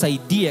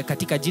akatusaidie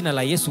katika jina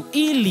la Yesu,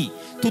 ili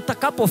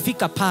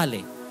tutakapofika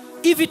pale,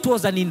 if it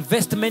was an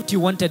investment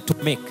you wanted to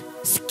make,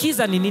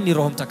 sikiza ni nini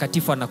Roho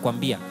Mtakatifu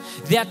anakuambia.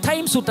 There are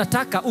times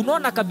utataka,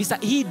 unaona kabisa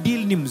hii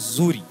deal ni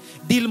mzuri,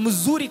 deal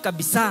mzuri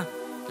kabisa,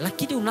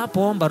 lakini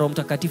unapoomba Roho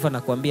Mtakatifu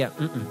anakuambia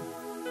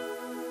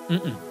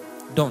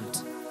don't.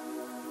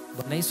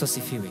 Bwana Yesu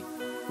asifiwe.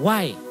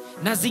 Why?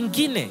 Na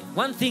zingine,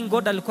 one thing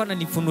God alikuwa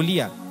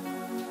ananifunulia,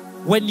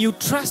 when you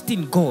trust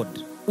in God,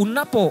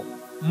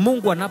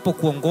 Mungu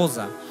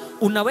anapokuongoza,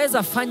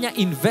 unaweza fanya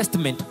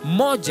investment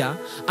moja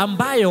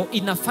ambayo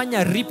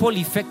inafanya ripple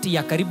effect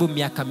ya karibu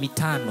miaka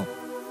 5.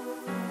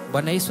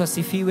 Bwana Yesu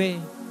asifiwe.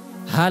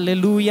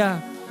 Hallelujah.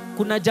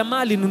 Kuna jamaa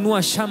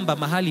alinunua shamba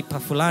mahali pa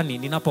fulani.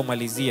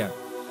 Ninapomalizia,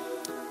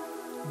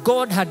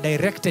 God had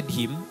directed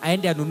him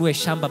aende anunue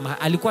shamba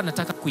alikuwa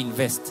anataka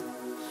kuinvest,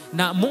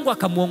 na Mungu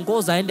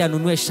akamuongoza aende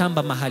anunue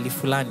shamba mahali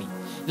fulani,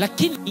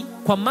 lakini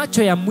kwa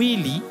macho ya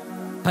mwili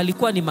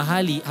palikuwa ni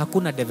mahali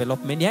hakuna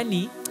development.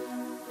 Yani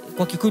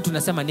kwa Kikuyu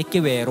tunasema ni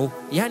kewero,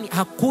 yani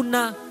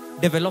hakuna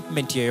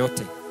development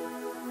yoyote.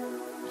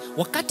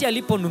 Wakati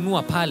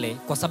aliponunua pale,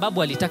 kwa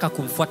sababu alitaka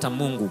kumfuata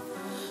Mungu,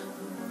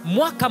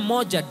 mwaka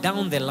moja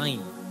down the line,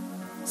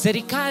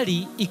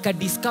 serikali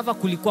ikadiscover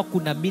kulikuwa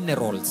kuna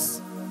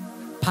minerals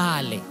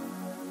pale.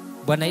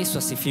 Bwana Yesu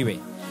asifiwe.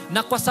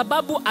 Na kwa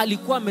sababu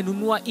alikuwa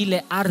amenunua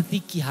ile ardhi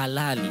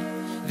kihalali,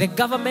 the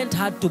government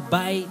had to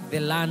buy the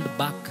land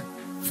back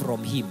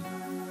from him.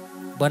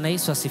 Bwana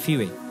Yesu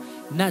asifiwe.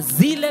 Na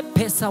zile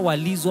pesa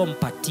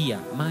walizompatia,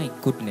 my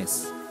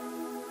goodness.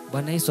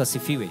 Bwana Yesu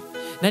asifiwe.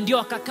 Na ndio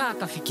akakaa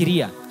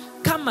akafikiria,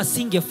 kama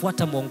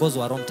singefuata mwongozo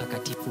wa Roho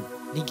Mtakatifu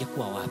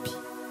ningekuwa wapi?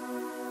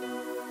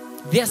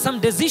 There are some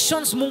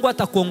decisions Mungu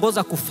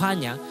atakuongoza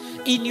kufanya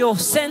in your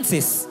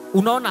senses,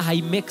 unaona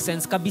hai make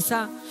sense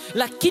kabisa,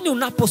 lakini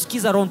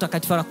unaposikiza Roho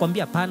Mtakatifu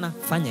anakuambia pana,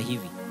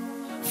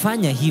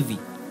 fanya hivi,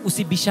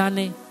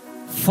 usibishane,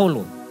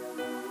 follow.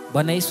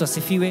 Bwana Yesu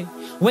asifiwe.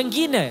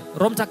 Wengine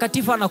Roho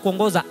Mtakatifu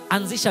anakuongoza,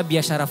 anzisha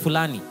biashara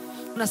fulani,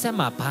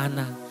 unasema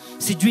hapana,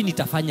 sijui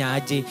nitafanya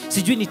aje,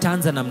 sijui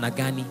nitaanza namna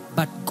gani,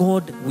 but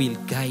God will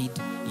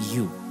guide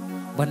you.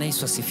 Bwana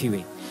Yesu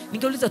asifiwe.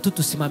 Ningeuliza tu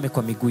tusimame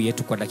kwa miguu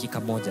yetu kwa dakika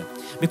moja,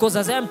 because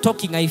as I am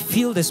talking I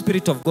feel the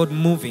Spirit of God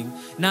moving,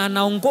 na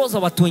anaongoza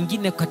watu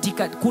wengine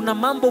katika, kuna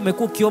mambo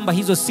umekuwa ukiomba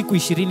hizo siku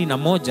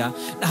 21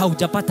 na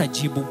haujapata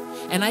jibu,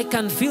 and I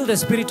can feel the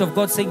Spirit of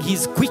God saying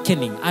he's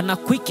quickening,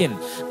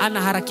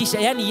 anaharakisha,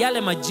 yani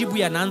yale majibu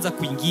yanaanza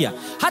kuingia.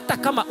 Hata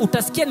kama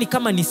utasikia ni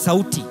kama ni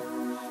sauti,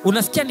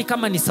 unasikia ni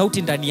kama ni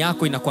sauti ndani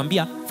yako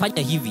inakwambia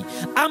fanya hivi.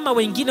 Ama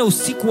wengine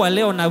usiku wa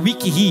leo na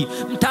wiki hii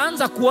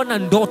mtaanza kuona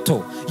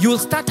ndoto, you'll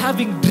start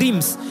having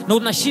dreams, na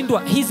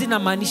unashindwa hizi na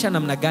maanisha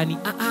namna gani.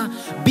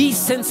 Be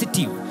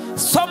sensitive.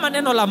 Soma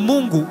neno la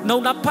Mungu na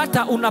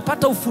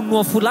unapata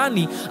ufunuo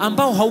fulani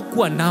ambao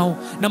haukuwa nao,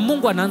 na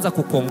Mungu anaanza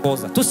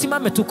kukuongoza.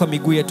 Tusimame tu kwa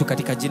miguu yetu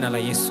katika jina la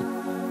Yesu.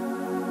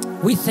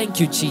 We thank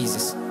you,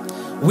 Jesus.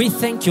 We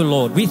thank you,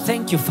 Lord. We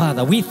thank you,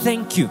 Father. We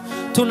thank you.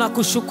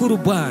 Tunakushukuru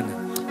Bwana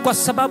kwa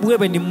sababu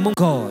wewe ni Mungu.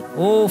 God.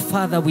 Oh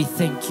Father, we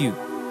thank you.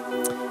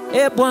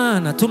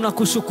 Bwana,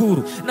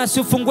 tunakushukuru. Na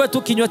ufungue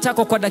tu kinywa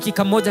chako kwa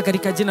dakika moja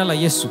katika jina la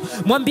Yesu.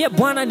 Mwambie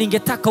Bwana,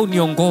 ningetaka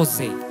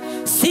uniongoze.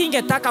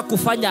 Singetaka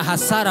kufanya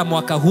hasara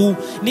mwaka huu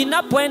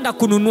ninapoenda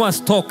kununua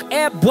stock.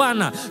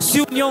 Bwana,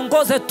 si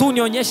uniongoze tu,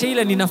 nionyeshe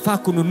ile ninafaa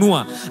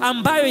kununua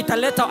ambayo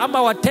italeta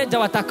ama wateja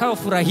watakao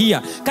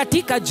furahia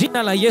katika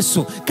jina la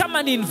Yesu.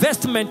 Kama ni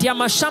investment ya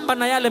mashamba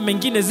na yale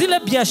mengine, zile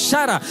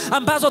biashara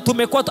ambazo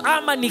tumekuwa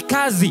ama ni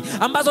kazi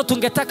ambazo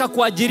tungetaka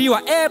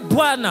kuajiriwa,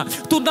 Bwana,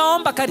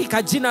 tunaomba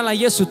katika jina la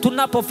Yesu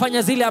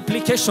tunapofanya zile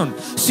application,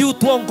 si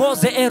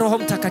utuongoze Roho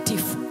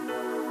Mtakatifu.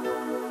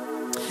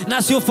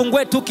 Na si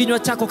ufungue tu kinywa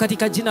chako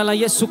katika jina la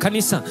Yesu.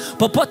 Kanisa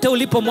popote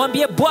ulipo,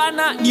 mwambie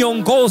Bwana,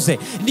 niongoze.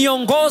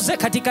 Niongoze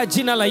katika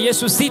jina la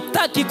Yesu.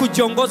 Sitaki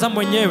kujiongoza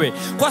mwenyewe,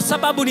 kwa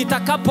sababu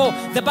nitakapo,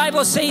 the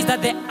Bible says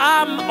that the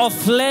arm of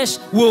flesh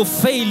will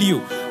fail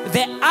you.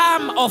 The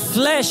arm of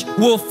flesh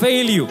will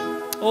fail you.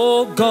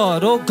 Oh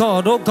God, oh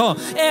God, oh God.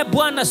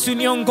 Bwana, si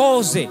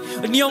niongoze.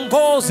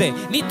 Niongoze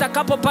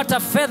nitakapopata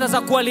fedha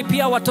za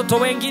kuwalipia watoto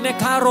wengine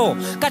karo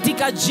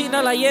katika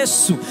jina la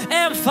Yesu.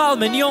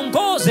 Mfalme,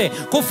 niongoze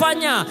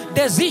kufanya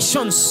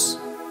decisions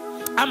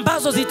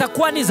ambazo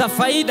zitakuwa ni za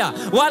faida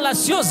wala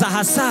sio za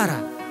hasara.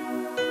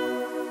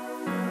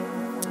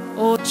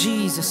 Oh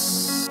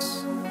Jesus.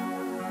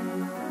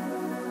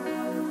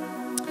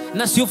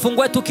 Na si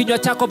ufungue tu kinywa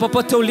chako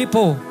popote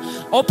ulipo.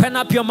 Open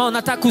up your mouth.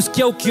 Nataka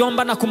kusikia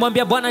ukiomba na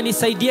kumwambia Bwana,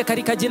 nisaidie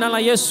katika jina la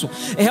Yesu.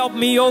 Help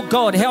me, oh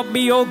God. Help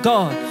me, oh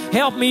God.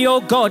 Help me, oh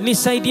God.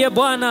 Nisaidie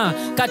Bwana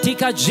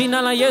katika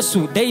jina la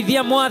Yesu.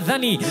 Deidhia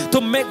mwadhani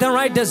to make the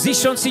right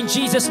decisions in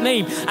Jesus'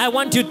 name. I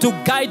want you to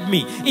guide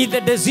me in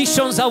the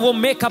decisions I will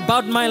make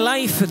about my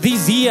life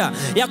this year.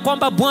 Ya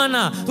kwamba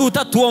Bwana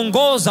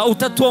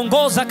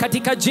utatuongoza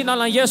katika jina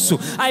la Yesu.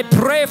 I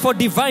pray for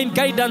divine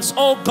guidance,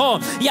 oh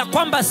God. Ya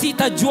kwamba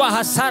sitajua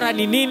hasara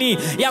ni nini.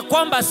 Ya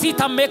kwamba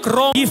sita make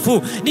wrong.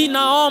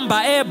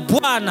 Ninaomba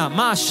Bwana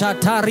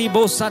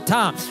mashataribo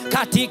sata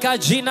katika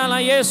jina la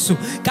Yesu,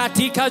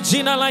 katika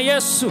jina la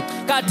Yesu,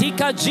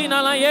 katika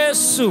jina la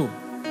Yesu.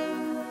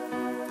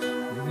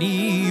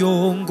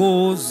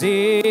 Niongoze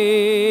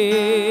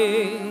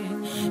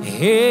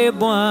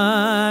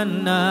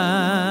Bwana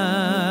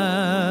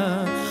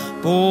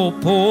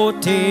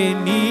popote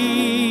ni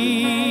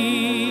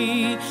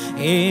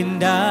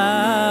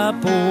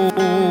endapo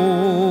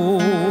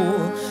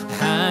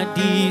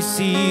hadi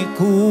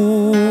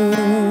siku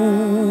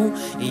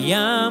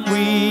ya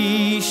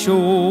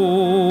mwisho.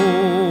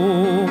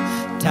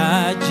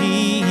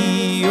 Taji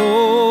hiyo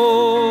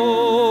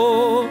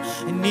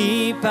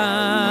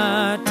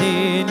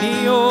nipate,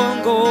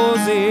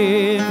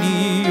 niongoze,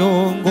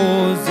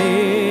 niongoze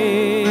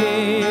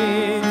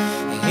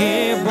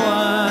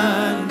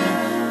Bwana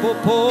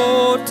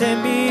popote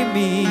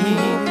mimi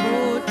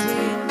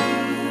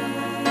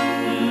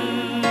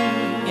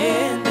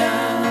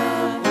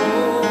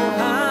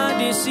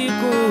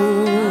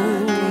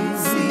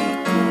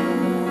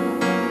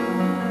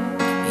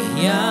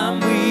ya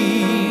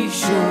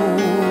mwisho.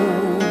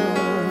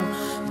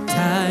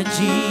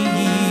 Taji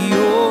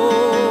hiyo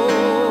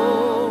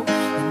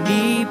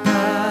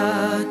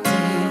nipate.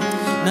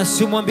 Na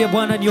simwambie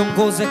Bwana,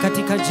 niongoze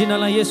katika jina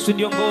la Yesu.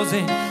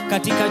 Niongoze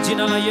katika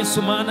jina la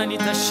Yesu, maana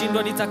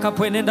nitashindwa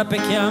nitakapoenenda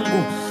peke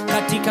yangu.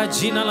 Katika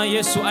jina la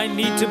Yesu, I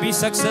need to be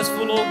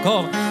successful, oh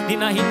God.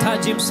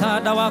 Ninahitaji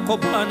msaada wako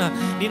Bwana.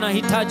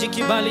 Ninahitaji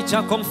kibali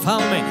chako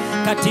Mfalme,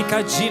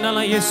 katika jina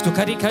la Yesu,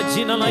 katika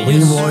jina la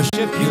Yesu. We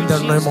worship you in the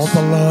name of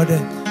the Lord.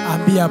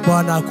 Ambia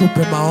Bwana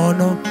akupe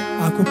maono,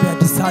 akupe a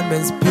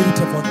discernment spirit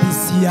for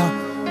this year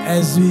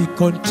as we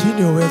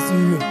continue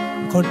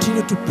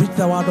to preach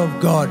the word of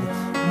God.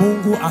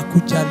 Mungu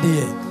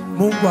akujalie.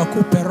 Mungu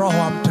akupe Roho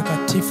wa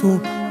Mtakatifu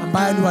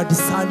ambaye ni wa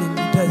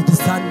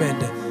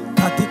discernment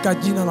katika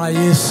jina la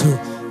Yesu.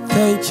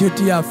 Thank you,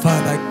 dear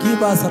Father.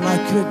 Give us an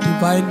accurate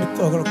divine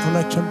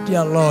connection,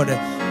 dear Lord.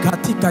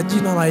 Katika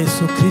jina la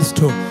Yesu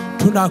Kristo.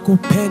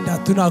 Tunakupenda,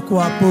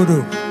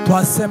 tunakuabudu.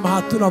 Twasema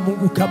hatuna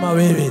Mungu kama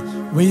wewe.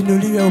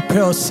 Uinuliwe,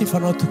 upeo sifa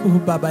na utukufu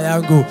Baba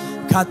yangu.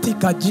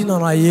 Katika jina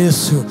la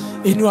Yesu.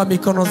 Inua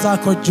mikono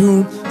zako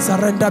juu.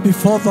 Surrender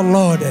before the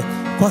Lord.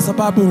 Kwa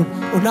sababu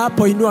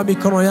unapoinua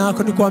mikono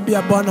yako ni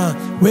kuambia Bwana,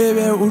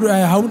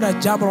 wewe hauna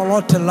jambo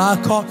lolote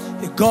lako.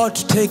 God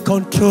take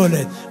control.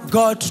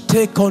 God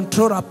take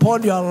control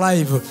upon your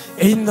life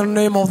in the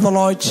name of the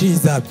Lord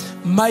Jesus.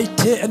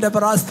 Mighty and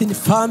everlasting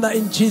Father,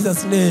 in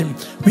Jesus' name,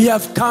 we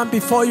have come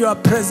before your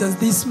presence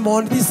this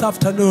morning, this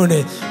afternoon,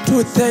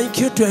 to thank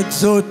you, to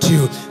exalt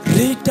you.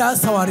 Lead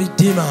us, our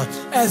Redeemer,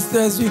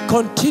 as we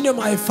continue,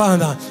 my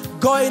Father,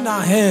 going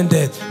ahead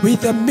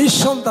with the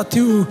mission that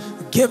you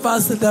gave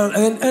us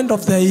the end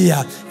of the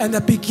year and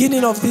the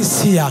beginning of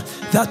this year,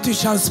 that we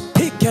shall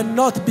speak and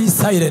not be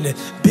silent.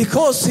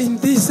 Because in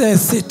this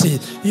city,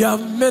 you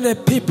have many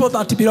people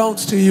that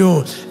belongs to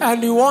you.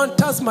 And you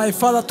want us, my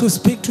Father, to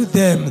speak to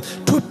them,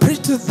 to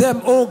preach to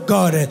them, oh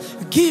God.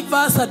 Give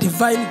us a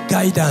divine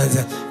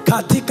guidance.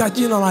 Katika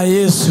jina la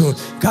Yesu.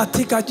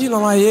 Katika jina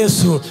la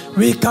Yesu.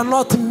 We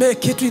cannot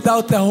make it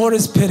without the Holy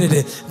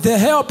Spirit. The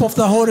help of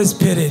the Holy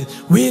Spirit.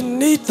 We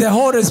need the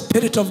Holy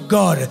Spirit of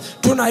God.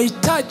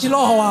 Tunahitaji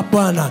Roho wa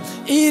Bwana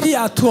ili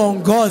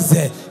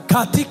atuongoze.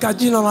 Katika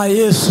jina la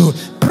Yesu.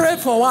 Pray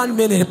for 1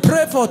 minute.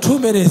 Pray for 2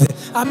 minutes.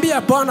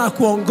 Ambia Bwana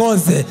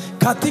kuongoze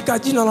katika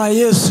jina la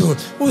Yesu.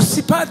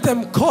 Usipate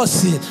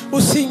mkosi.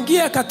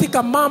 Usiingie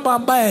katika mambo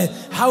ambaye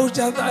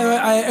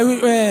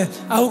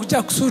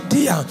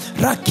haujakusudia,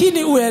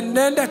 lakini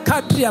uenende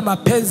kadri ya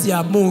mapenzi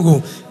ya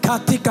Mungu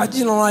katika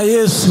jina la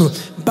Yesu.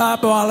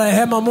 Baba wa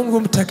rehema, Mungu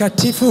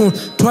mtakatifu,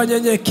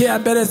 tunyenyekea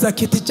mbele za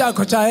kiti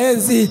chako cha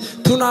enzi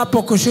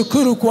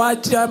tunapokushukuru kwa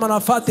ajili ya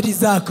manafadhili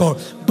zako.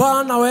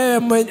 Bwana, wewe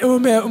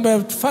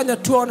umefanya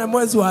tuone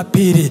mwezi wa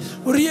pili,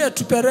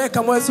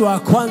 uliyetupeleka mwezi wa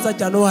kwanza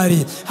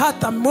Januari,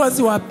 hata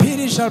mwezi wa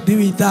pili shall be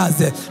with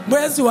us,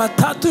 mwezi wa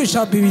tatu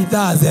shall be with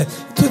us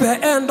to the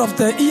end of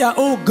the year,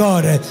 oh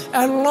God.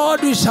 And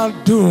Lord, we shall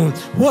do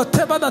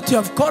whatever that you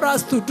have called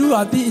us to do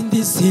in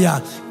this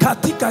year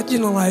katika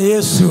jina la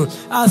Yesu.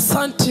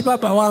 Asante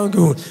Baba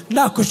wangu,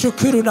 na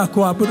kushukuru na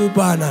kuabudu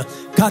Bwana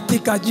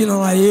katika jina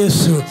la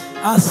Yesu.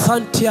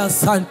 Asante,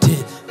 asante.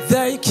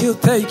 Thank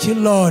you,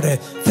 Lord.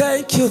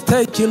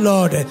 Thank you,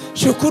 Lord.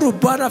 Shukuru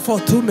Bwana for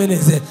 2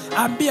 minutes.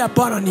 Ambia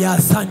Bwana ni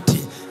asante.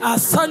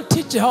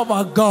 Asante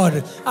Jehovah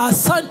God.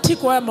 Asante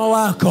kwa wema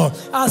wako.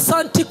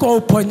 Asante kwa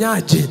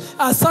uponyaji.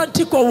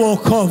 Asante kwa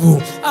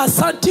wokovu.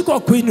 Asante kwa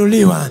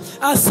kuinuliwa.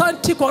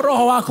 Asante kwa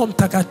Roho wako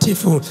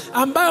Mtakatifu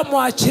ambaye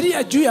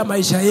muachilia juu ya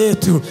maisha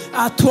yetu.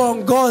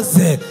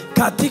 Atuongoze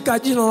katika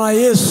jina la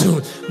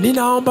Yesu.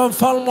 Ninaomba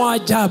mfalme wa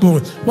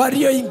ajabu,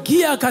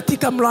 walioingia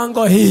katika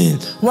mlango hii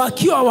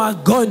wakiwa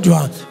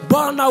wagonjwa,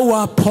 Bwana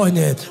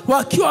uwaponye.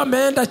 Wakiwa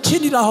wameenda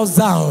chini roho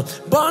zao,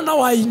 Bwana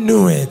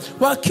wainue.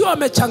 Wakiwa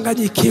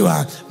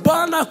wamechanganyikiwa,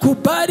 Bwana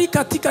kubali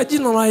katika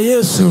jina la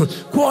Yesu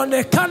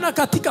kuonekana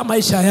katika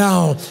maisha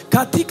yao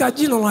katika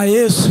jina la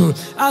Yesu.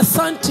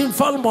 Asante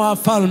mfalme wa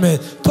falme,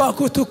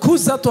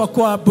 twakutukuza,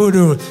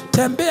 twakuabudu.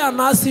 Tembea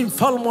nasi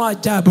mfalme wa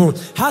ajabu.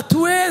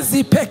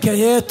 Hatuwezi peke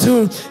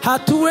yetu,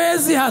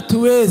 hatuwezi.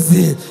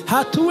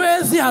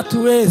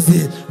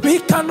 We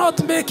cannot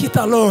make it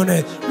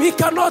alone. We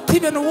cannot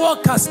even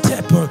walk a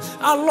step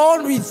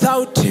alone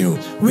without you.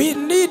 We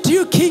need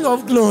you, King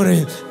of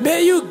glory.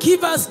 May you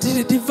give us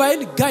the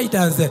divine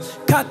guidance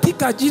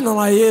katika jina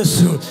la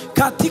Yesu,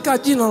 katika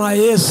jina la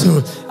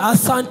Yesu.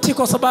 Asante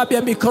kwa sababu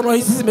ya mikono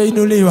hizi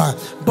zimeinuliwa.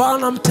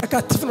 Bwana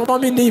mtakatifu na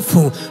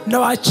mwaminifu, na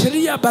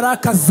waachilia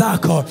baraka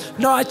zako,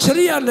 na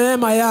waachilia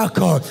neema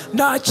yako,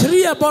 na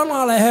waachilia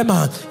Bwana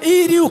rehema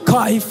ili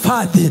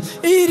ukawahifadhi,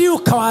 ili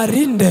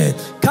ukawarinde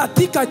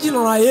katika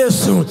jina la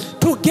Yesu.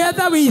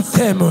 Together with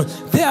them,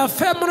 their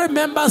family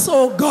members,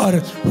 oh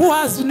God, who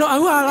are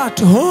at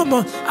home,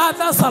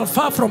 others are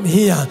far from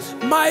here.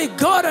 My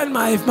God and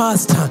my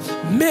Master,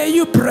 may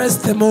you bless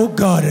them, oh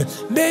God.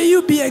 May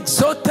you be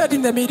exalted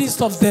in the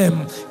midst of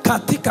them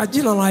katika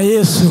jina la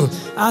Yesu.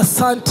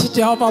 Asante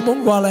Jehova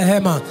Mungu wa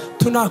rehema,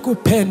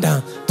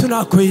 tunakupenda,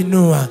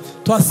 tunakuinua,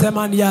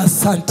 twasema ni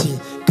asante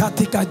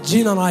katika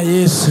jina la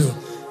Yesu.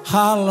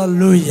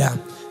 Hallelujah.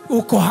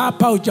 Uko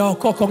hapa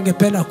hujaokoka,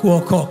 ungependa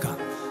kuokoka.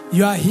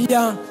 You are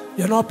here,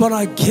 you're not born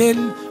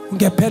again,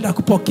 ungependa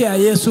kupokea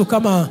Yesu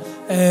kama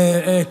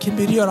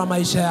kimbilio la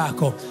maisha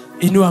yako.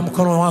 Inua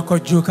mkono wako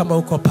juu kama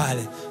uko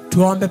pale.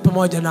 Tuombe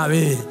pamoja na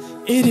wewe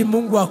ili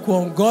Mungu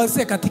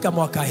akuongoze katika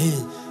mwaka hii,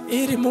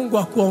 ili Mungu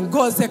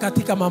akuongoze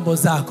katika mambo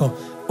zako.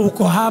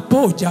 Uko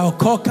hapo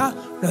hujaokoka,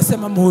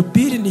 unasema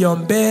mhubiri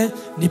niombe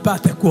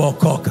nipate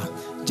kuokoka.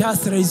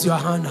 Just raise your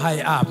hand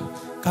high up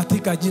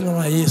katika jina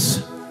la Yesu.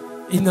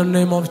 In the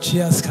name of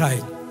Jesus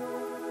Christ.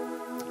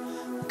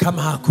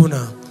 Kama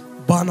hakuna,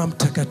 Bwana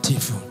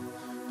mtakatifu,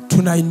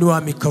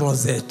 tunainua mikono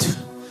zetu.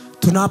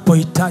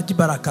 Tunapohitaji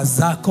baraka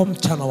zako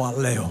mchana wa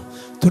leo.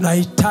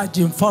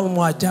 Tunahitaji mfalme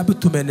wa ajabu,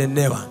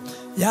 tumenenewa.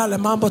 Yale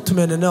mambo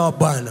tumenenewa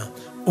Bwana,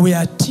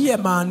 uyatie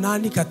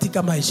maanani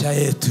katika maisha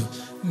yetu.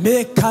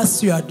 Make us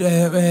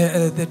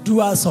the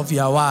doers of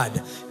your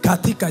word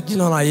katika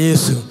jina la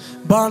Yesu.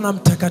 Bwana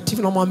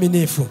mtakatifu na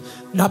mwaminifu,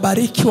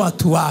 nabariki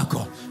watu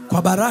wako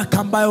kwa baraka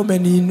ambayo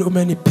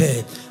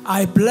umenipea.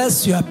 I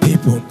bless your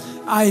people.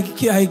 I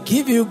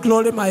give you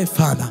glory, my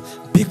Father,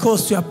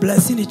 because you are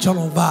blessing each one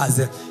of us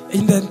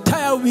in the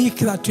entire week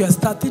that we are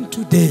starting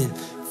today.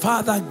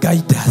 Father,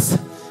 guide us,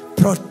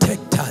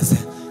 protect us.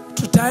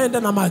 Tutaenda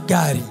na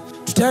magari,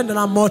 tutaenda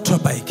na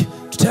motorbike,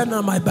 tutaenda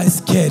na my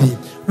bicycle.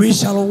 We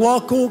shall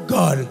walk, oh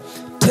God.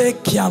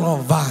 Take care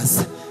of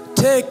us.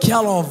 Take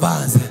care of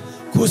us.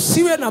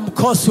 Kusiwe na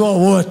mkosi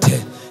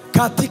wowote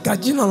katika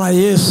jina la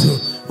Yesu.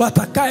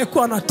 Watakaye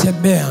kuwa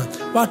natembea,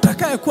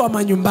 watakaye kuwa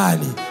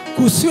manyumbani,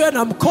 kusiwe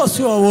na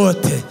mkosi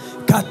wowote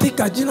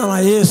katika jina la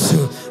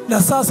Yesu.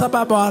 Na sasa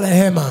Baba wa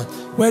rehema,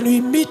 when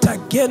we meet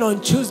again on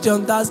Tuesday,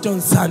 on Thursday,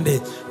 on Sunday,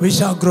 we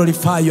shall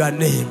glorify your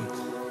name.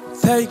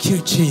 Thank you,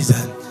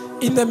 Jesus.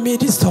 In the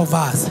midst of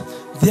us,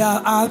 there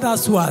are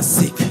others who are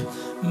sick.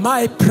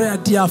 My prayer,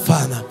 dear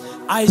Father,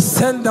 I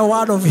send the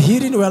word of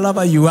healing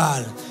wherever you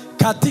are.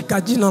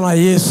 Katika jina la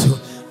Yesu,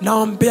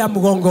 naombea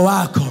mgongo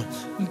wako.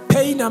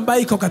 Pain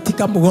ambayo iko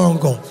katika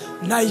mgongo,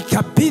 na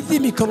ikabidhi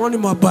mikononi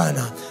mwa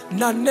Bwana.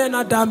 Na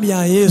nena damu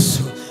ya Yesu,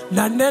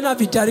 na nena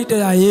vijarida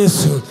ya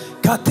Yesu.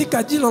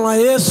 Katika jina la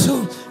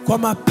Yesu, kwa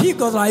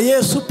mapigo la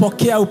Yesu,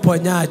 pokea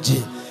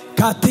uponyaji.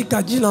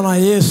 Katika jina la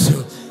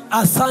Yesu.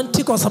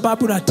 Asante kwa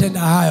sababu natenda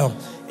hayo.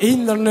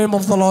 In the name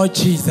of the Lord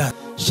Jesus.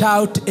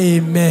 Shout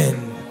amen.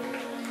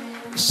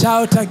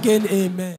 Shout again amen.